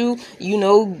against you,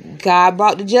 God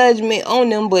brought the judgment on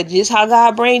them. But just how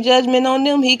God bring judgment on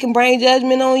them, he can bring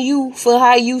judgment on you for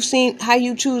how you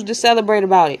choose to celebrate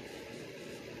about it.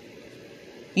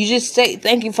 You just say,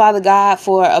 thank you, Father God,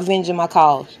 for avenging my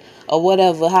cause. Or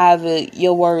whatever, however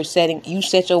your words setting, you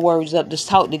set your words up to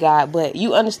talk to God. But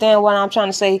you understand what I'm trying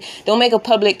to say? Don't make a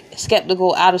public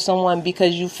skeptical out of someone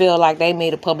because you feel like they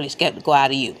made a public skeptical out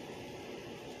of you.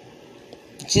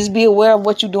 Just be aware of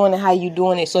what you're doing and how you're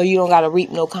doing it, so you don't got to reap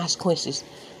no consequences.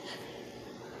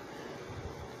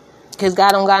 Because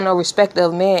God don't got no respect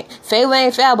of man. Favor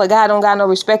ain't foul, but God don't got no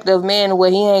respect of man where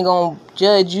he ain't going to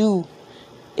judge you.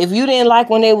 If you didn't like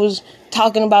when they was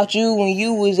talking about you when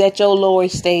you was at your lower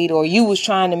state, or you was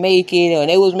trying to make it, or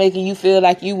they was making you feel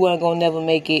like you weren't going to never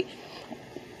make it,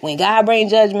 when God bring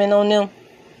judgment on them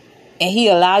and he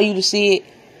allow you to see it,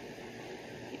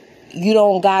 you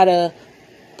don't got to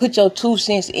put your 2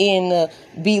 cents in to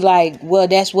be like, well,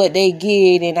 that's what they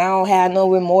get, and I don't have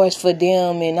no remorse for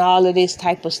them, and all of this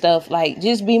type of stuff. Like,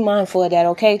 just be mindful of that,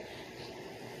 okay?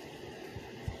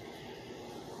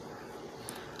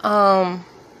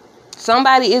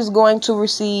 Somebody is going to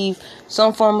receive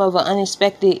some form of an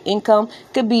unexpected income.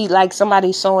 Could be like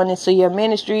somebody sowing into your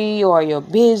ministry or your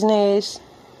business,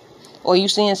 or you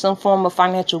seeing some form of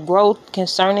financial growth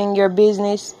concerning your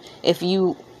business. If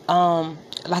you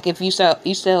like if you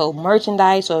sell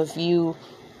merchandise, or if you,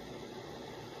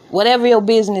 whatever your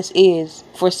business is,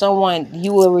 for someone,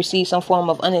 you will receive some form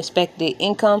of unexpected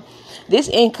income. This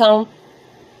income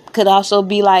could also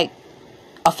be like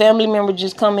a family member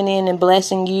just coming in and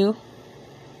blessing you.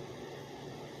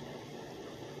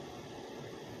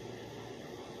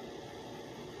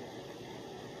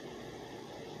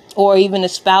 Or even a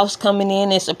spouse coming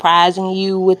in and surprising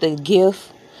you with a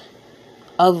gift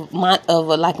of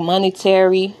like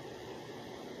monetary.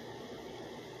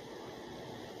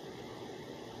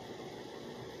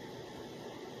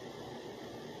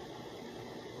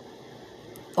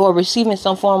 Or receiving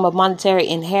some form of monetary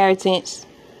inheritance.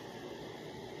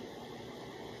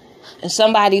 And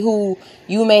somebody who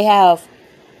you may have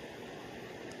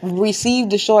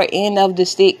received the short end of the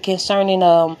stick concerning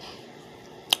a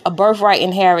birthright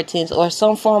inheritance, or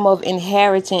some form of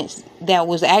inheritance that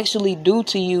was actually due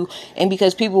to you, and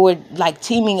because people were like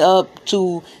teaming up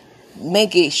to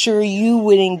make it sure you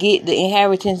wouldn't get the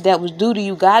inheritance that was due to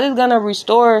you, God is gonna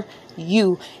restore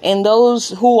you. And those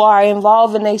who are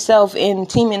involving themselves in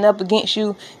teaming up against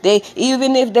you, they,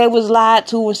 even if they was lied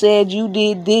to and said you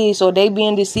did this, or they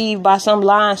being deceived by some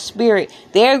lying spirit,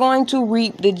 they're going to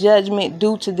reap the judgment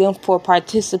due to them for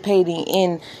participating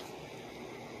in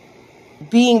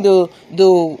being the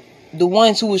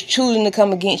ones who was choosing to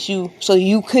come against you, so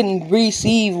you couldn't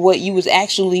receive what you was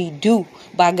actually due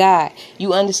by God.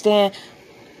 You understand?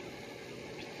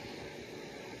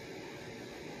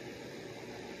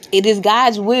 It is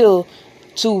God's will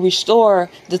to restore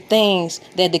the things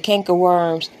that the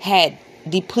cankerworms had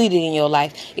depleted in your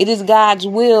life. It is God's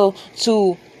will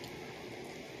to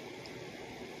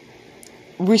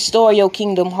restore your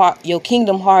kingdom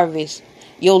harvest,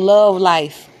 your love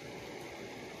life,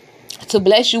 to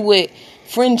bless you with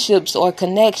friendships or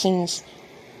connections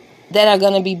that are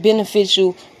going to be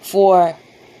beneficial for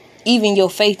even your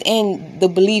faith and the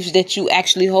beliefs that you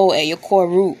actually hold at your core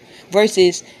root,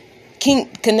 versus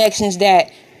connections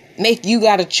that make you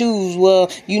gotta choose. Well,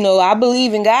 I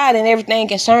believe in God and everything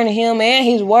concerning Him and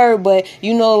His Word, but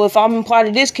if I'm a part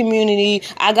of this community,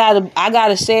 I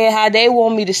gotta say it how they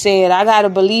want me to say it. I gotta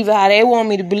believe it how they want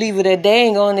me to believe it, that they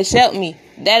ain't gonna accept me.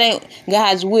 That ain't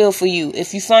God's will for you.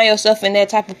 If you find yourself in that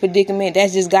type of predicament,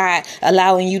 that's just God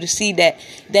allowing you to see that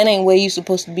ain't where you're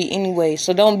supposed to be anyway.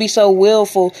 So don't be so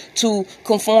willful to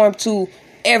conform to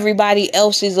everybody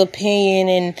else's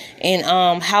opinion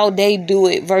and how they do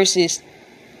it, versus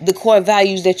the core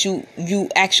values that you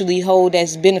actually hold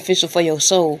that's beneficial for your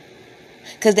soul.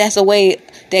 Because that's a way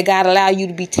that God allow you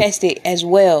to be tested as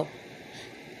well.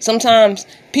 Sometimes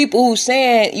people who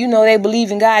saying, they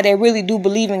believe in God, they really do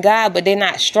believe in God, but they're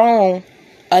not strong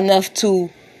enough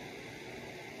to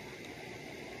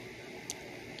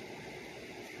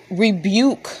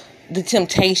rebuke the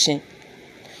temptation,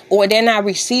 or they're not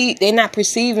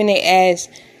perceiving it as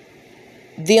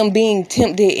them being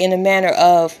tempted in a manner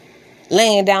of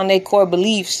laying down their core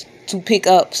beliefs to pick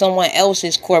up someone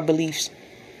else's core beliefs.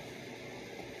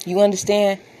 You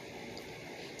understand?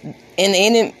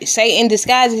 And Satan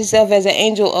disguises himself as an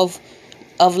angel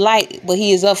of light, but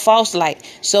he is of false light.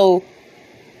 So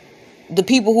the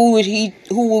people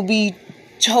who will be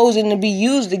chosen to be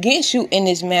used against you in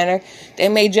this manner, they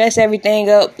may dress everything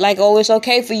up like, oh, it's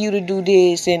okay for you to do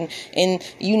this, and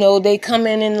they come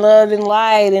in love and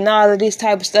light and all of this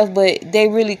type of stuff, but they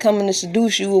really coming to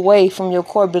seduce you away from your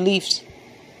core beliefs.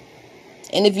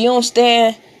 And if you don't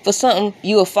stand for something,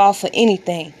 you will fall for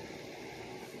anything.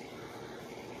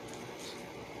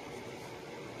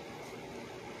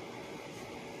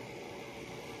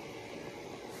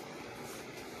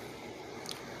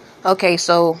 Okay,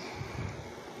 so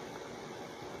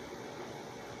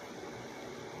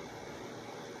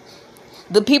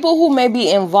the people who may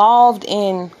be involved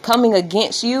in coming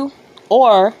against you,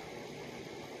 or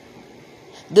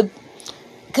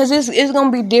because it's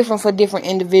going to be different for different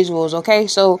individuals, okay?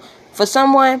 So for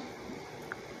someone,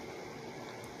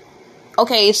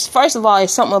 okay, it's first of all,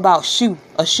 it's something about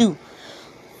a shoe.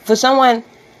 For someone,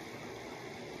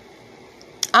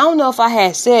 I don't know if I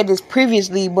had said this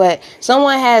previously, but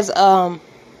someone has a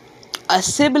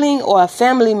sibling or a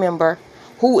family member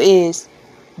who is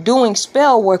doing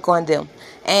spell work on them.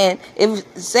 And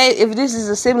if this is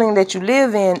a sibling that you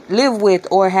live with,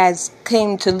 or has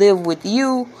came to live with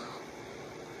you,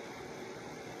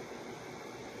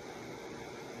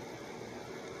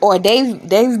 or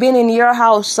they've been in your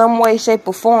house some way, shape,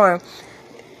 or form,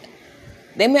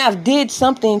 They may have did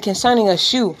something concerning a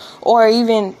shoe, or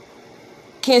even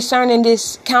concerning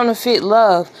this counterfeit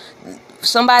love.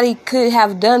 Somebody could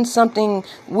have done something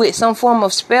with some form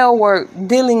of spell work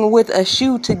dealing with a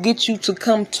shoe to get you to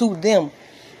come to them,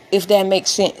 if that makes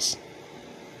sense.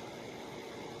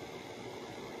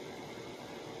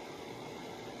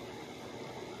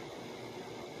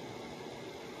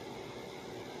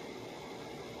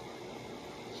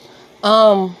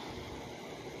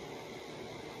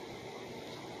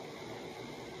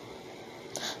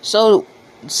 So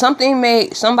somebody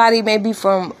may be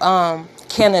from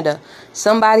Canada.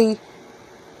 Somebody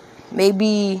may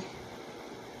be,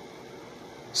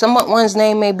 someone's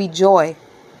name may be Joy.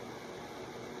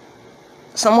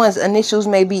 Someone's initials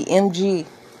may be MG.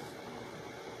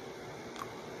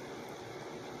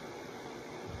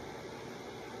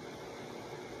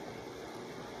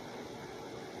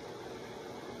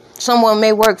 Someone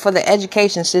may work for the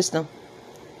education system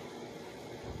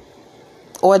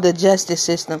or the justice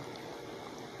system,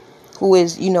 who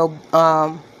is,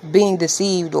 being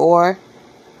deceived or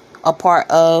a part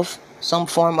of some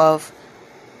form of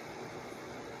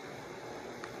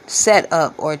set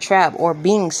up or trap, or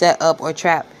being set up or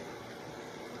trapped.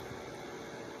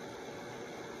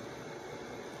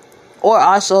 Or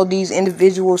also these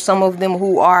individuals, some of them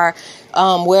who are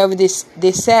wherever this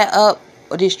set up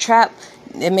or this trap,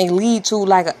 it may lead to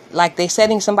like they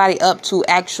setting somebody up to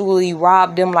actually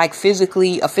rob them, like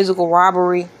physically, a physical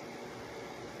robbery.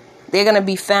 They're going to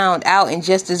be found out and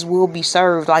justice will be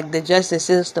served. Like the justice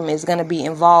system is going to be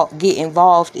get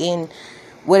involved in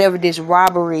whatever this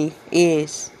robbery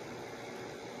is.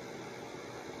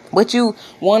 But you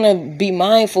want to be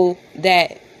mindful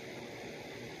that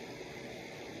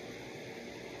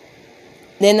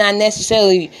they're not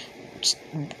necessarily,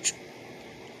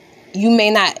 you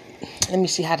may not, let me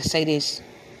see how to say this.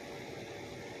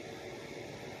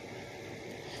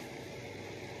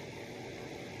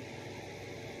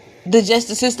 The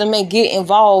justice system may get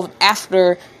involved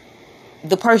after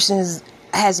the person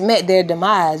has met their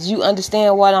demise. You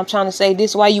understand what I'm trying to say?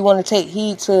 This is why you want to take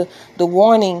heed to the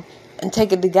warning and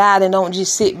take it to God, and don't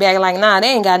just sit back like, nah, they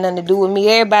ain't got nothing to do with me.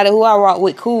 Everybody who I rock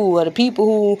with cool, or the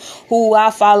people who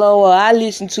I follow or I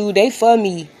listen to, they for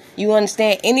me. You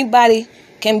understand? Anybody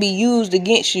can be used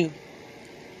against you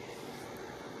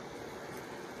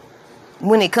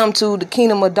when it comes to the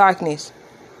kingdom of darkness.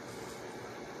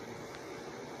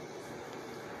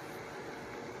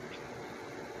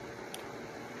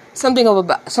 Something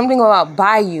about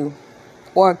Bayou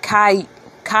or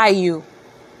Caillou.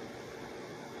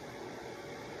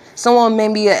 Someone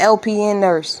may be an LPN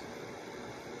nurse.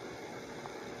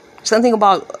 Something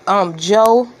about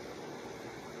Joe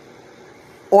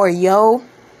or Yo.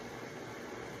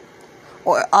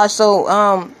 Or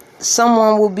also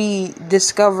someone will be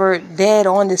discovered dead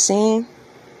on the scene.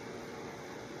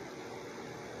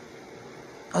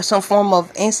 Or some form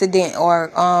of incident or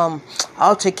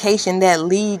altercation that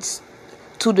leads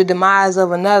to the demise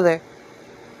of another.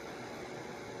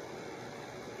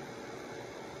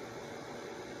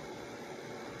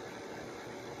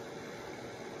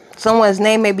 Someone's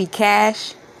name may be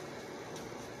Cash,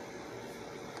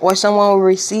 or someone will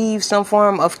receive some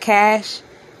form of cash,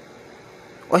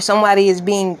 or somebody is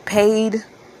being paid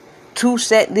to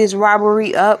set this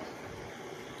robbery up.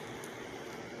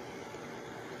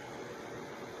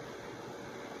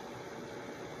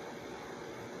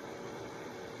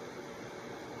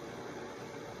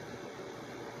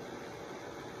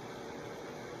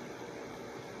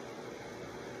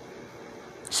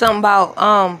 Something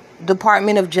about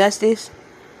Department of Justice,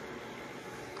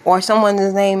 or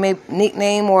someone's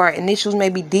nickname or initials may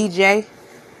be DJ.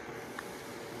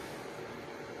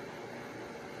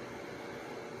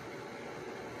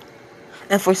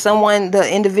 And for someone, the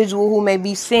individual who may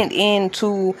be sent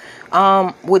into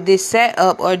with this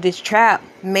setup or this trap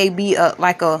may be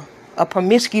like a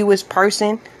promiscuous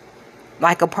person,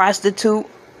 like a prostitute.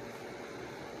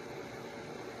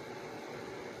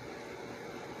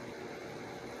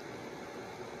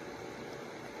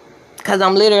 Because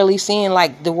I'm literally seeing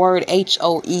like the word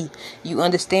HOE. You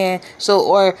understand? So,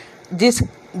 or there's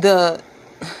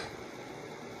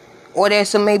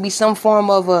maybe some form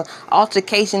of a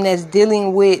altercation that's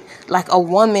dealing with like a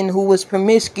woman who was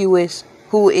promiscuous,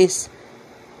 who is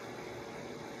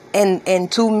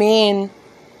and two men,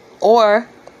 or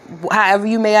however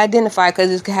you may identify, because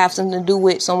it could have something to do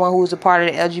with someone who is a part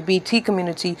of the LGBT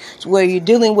community, where you're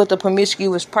dealing with a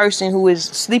promiscuous person who is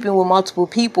sleeping with multiple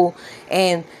people.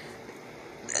 And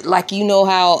like, you know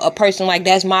how a person like,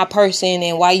 that's my person,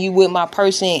 and why you with my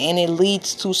person, and it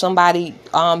leads to somebody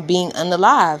being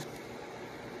unalive.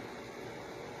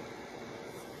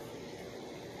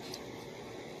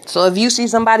 So if you see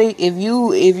somebody, if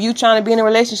you trying to be in a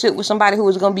relationship with somebody who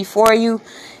is going to be for you,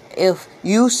 if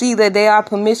you see that they are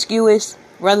promiscuous,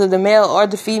 whether the male or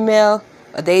the female,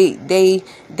 they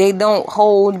don't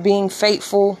hold being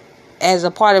faithful as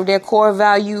a part of their core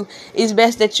value, it's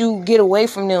best that you get away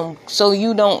from them, so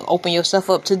you don't open yourself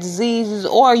up to diseases,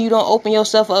 or you don't open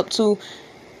yourself up to,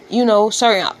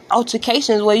 certain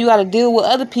altercations where you got to deal with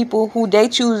other people who they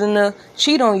choosing to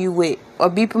cheat on you with or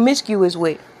be promiscuous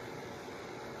with.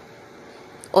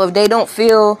 Or if they don't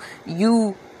feel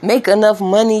you make enough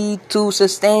money to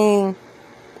sustain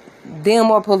them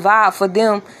or provide for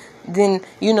them, then,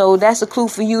 that's a clue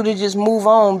for you to just move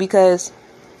on, because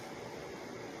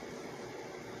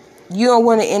you don't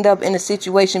want to end up in a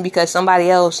situation because somebody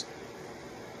else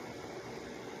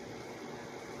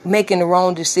making the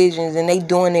wrong decisions and they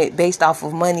doing it based off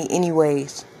of money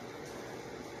anyways.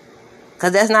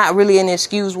 Because that's not really an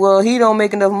excuse. Well, he don't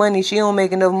make enough money, she don't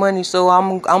make enough money, so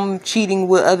I'm cheating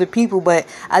with other people, but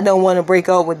I don't want to break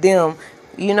up with them.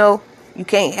 You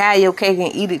can't have your cake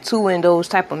and eat it too in those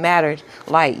type of matters.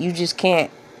 Like, you just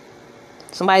can't.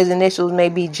 Somebody's initials may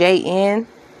be JN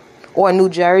or New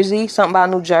Jersey, something about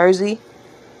New Jersey.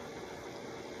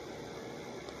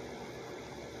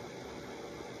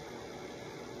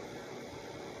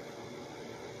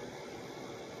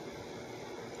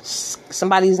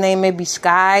 Somebody's name may be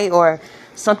Sky or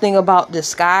something about the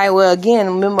sky. Well, again,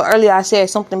 remember earlier I said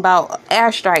something about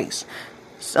airstrikes,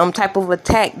 some type of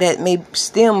attack that may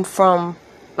stem from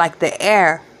like the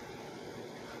air.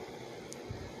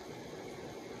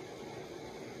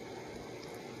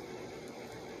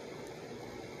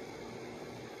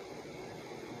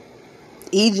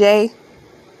 EJ.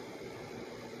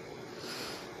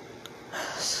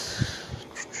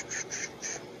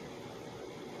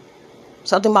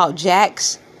 Something about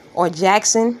Jax or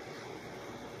Jackson.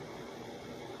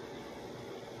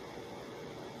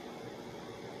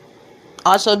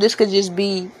 Also, this could just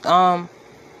be a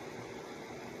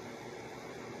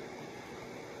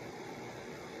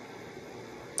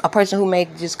person who may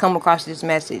just come across this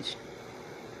message,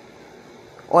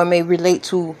 or may relate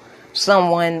to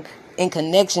someone in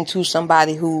connection to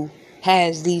somebody who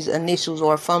has these initials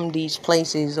or from these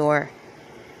places, or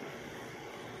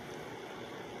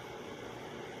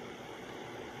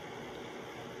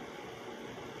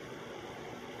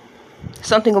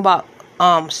something about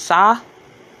Sa.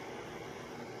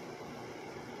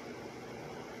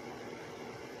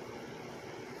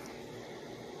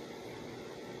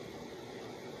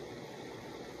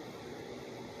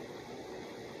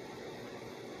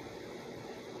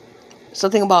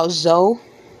 Something about Zoe.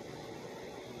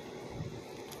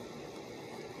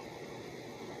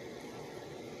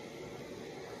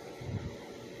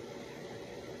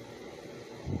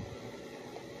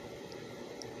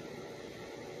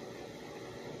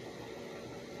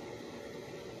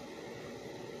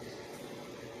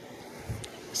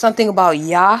 Something about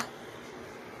Yah.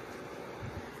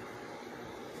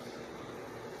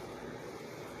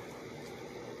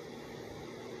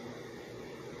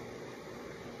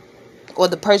 Or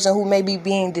the person who may be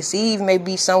being deceived may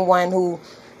be someone who,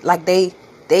 like, they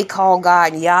call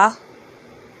God Yah,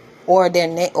 or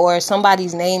or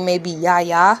somebody's name may be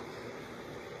Yah.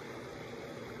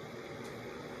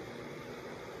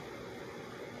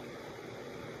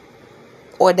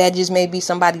 Or that just may be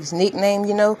somebody's nickname,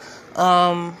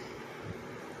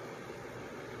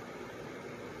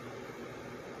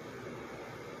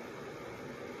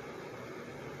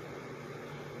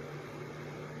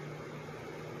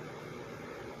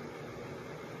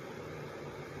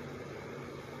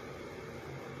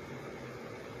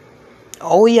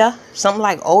 Oya, something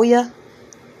like Oya.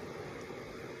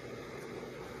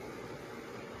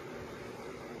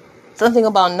 Something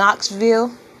about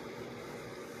Knoxville.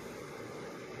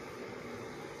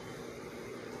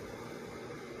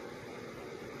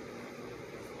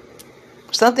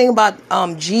 Something about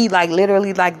G, like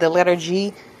literally like the letter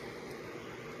G.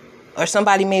 Or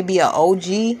somebody may be an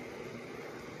OG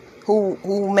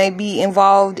who may be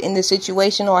involved in the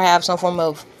situation or have some form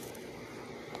of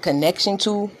connection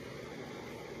to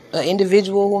an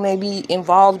individual who may be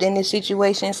involved in this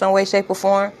situation in some way, shape, or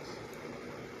form.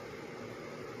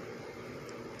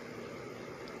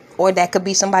 Or that could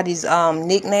be somebody's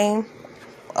nickname,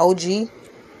 OG.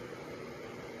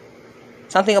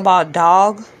 Something about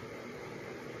dog.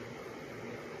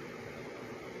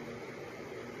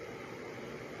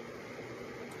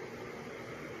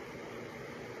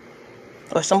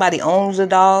 Or somebody owns a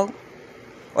dog.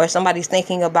 Or somebody's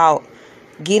thinking about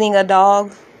getting a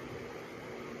dog.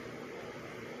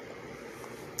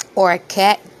 Or a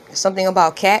cat. Something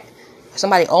about cat.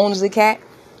 Somebody owns the cat.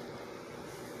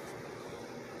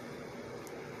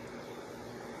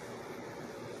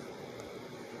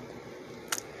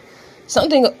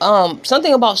 Something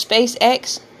about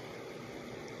SpaceX.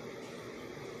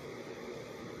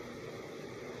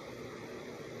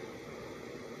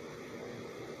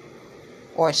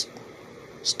 Or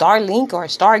Starlink or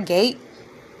Stargate.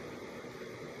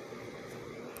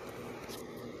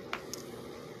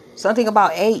 Something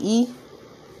about AE.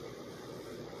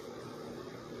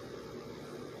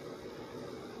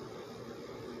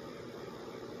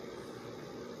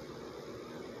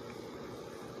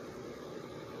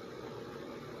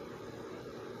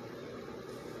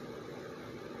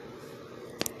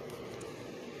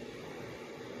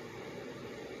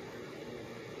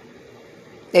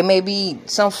 There may be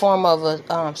some form of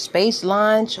a space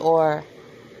launch or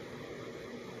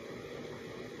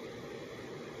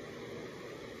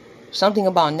something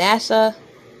about NASA.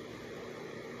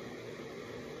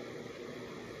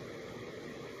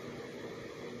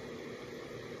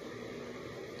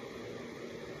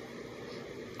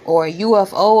 Or a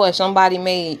UFO, or somebody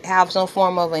may have some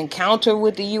form of encounter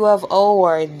with the UFO,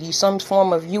 or some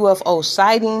form of UFO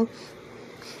sighting,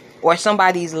 or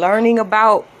somebody's learning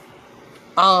about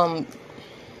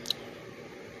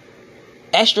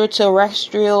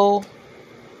extraterrestrial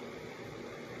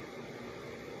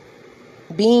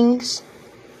beings.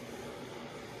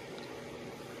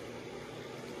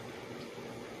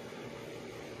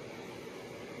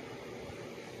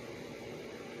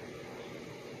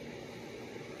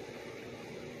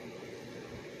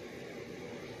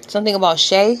 Something about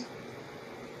Shay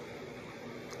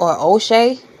or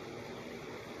O'Shea.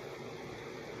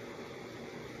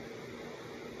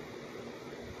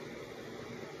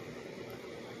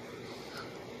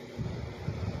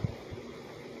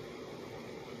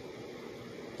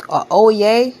 Or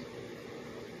Oye.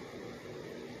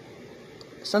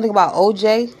 Something about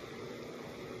OJ.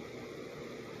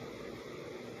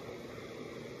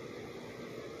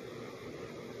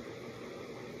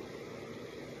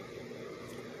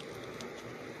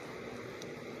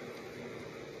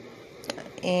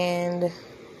 And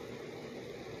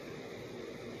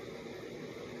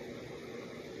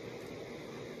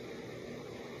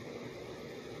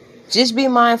just be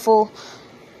mindful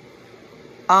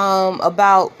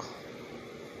about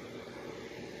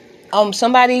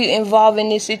somebody involved in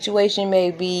this situation.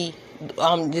 May be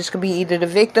this could be either the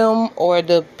victim or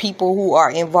the people who are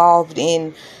involved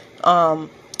in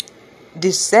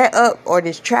this setup or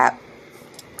this trap,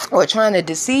 or trying to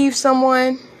deceive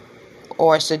someone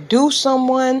or seduce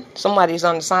someone. Somebody's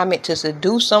on assignment to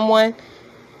seduce someone.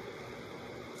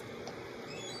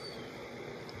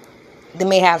 They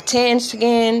may have tan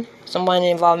skin. Someone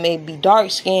involved may be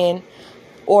dark skin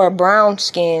or brown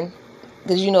skin.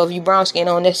 Because, if you brown skin,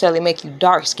 don't necessarily make you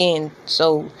dark skin.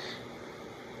 So,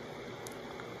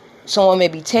 someone may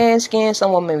be tan skin.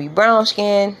 Someone may be brown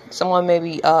skin. Someone may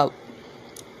be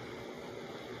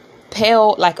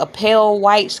pale, like a pale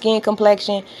white skin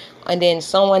complexion. And then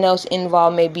someone else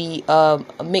involved may be a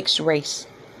mixed race.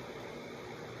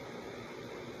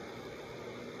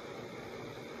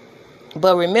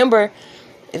 But remember,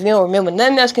 if you don't remember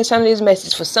nothing else concerning this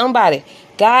message, for somebody,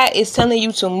 God is telling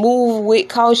you to move with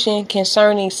caution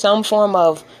concerning some form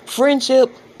of friendship,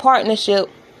 partnership,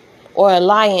 or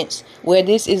alliance where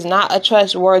this is not a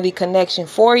trustworthy connection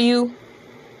for you,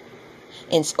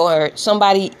 or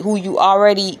somebody who you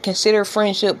already consider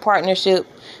friendship, partnership,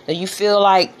 that you feel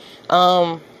like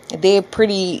they're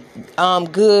pretty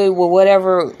good with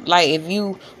whatever, like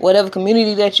whatever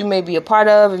community that you may be a part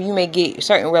of, if you may get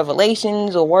certain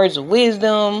revelations or words of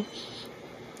wisdom,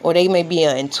 or they may be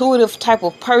an intuitive type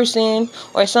of person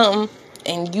or something,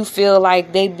 and you feel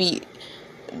like they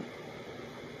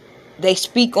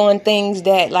speak on things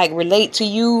that like relate to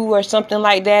you or something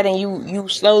like that, and you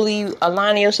slowly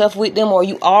align yourself with them, or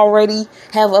you already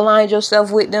have aligned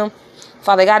yourself with them.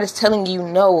 Father God is telling you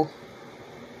no.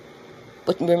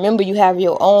 But remember, you have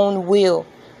your own will.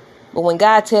 But when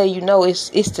God tells you no, it's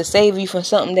to save you from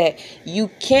something that you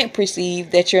can't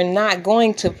perceive, that you're not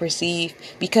going to perceive,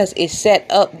 because it's set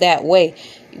up that way.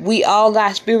 We all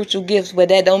got spiritual gifts, but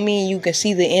that don't mean you can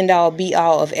see the end all be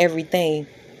all of everything,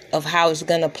 of how it's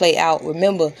going to play out.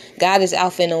 Remember, God is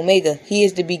Alpha and Omega. He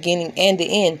is the beginning and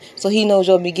the end. So he knows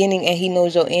your beginning and he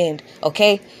knows your end.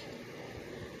 Okay?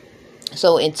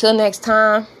 So until next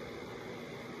time,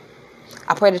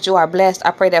 I pray that you are blessed.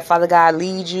 I pray that Father God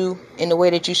leads you in the way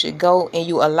that you should go, and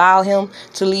you allow him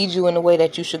to lead you in the way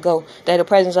that you should go. That the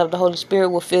presence of the Holy Spirit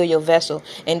will fill your vessel,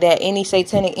 and that any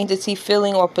satanic entity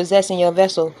filling or possessing your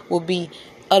vessel will be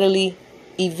utterly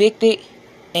evicted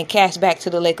and cast back to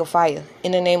the lake of fire.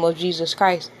 In the name of Jesus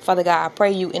Christ. Father God, I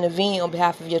pray you intervene on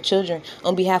behalf of your children,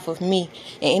 on behalf of me,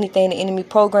 and anything the enemy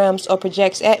programs or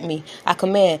projects at me. I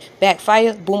command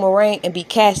backfire, boomerang, and be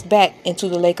cast back into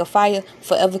the lake of fire,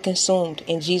 forever consumed.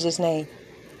 In Jesus' name.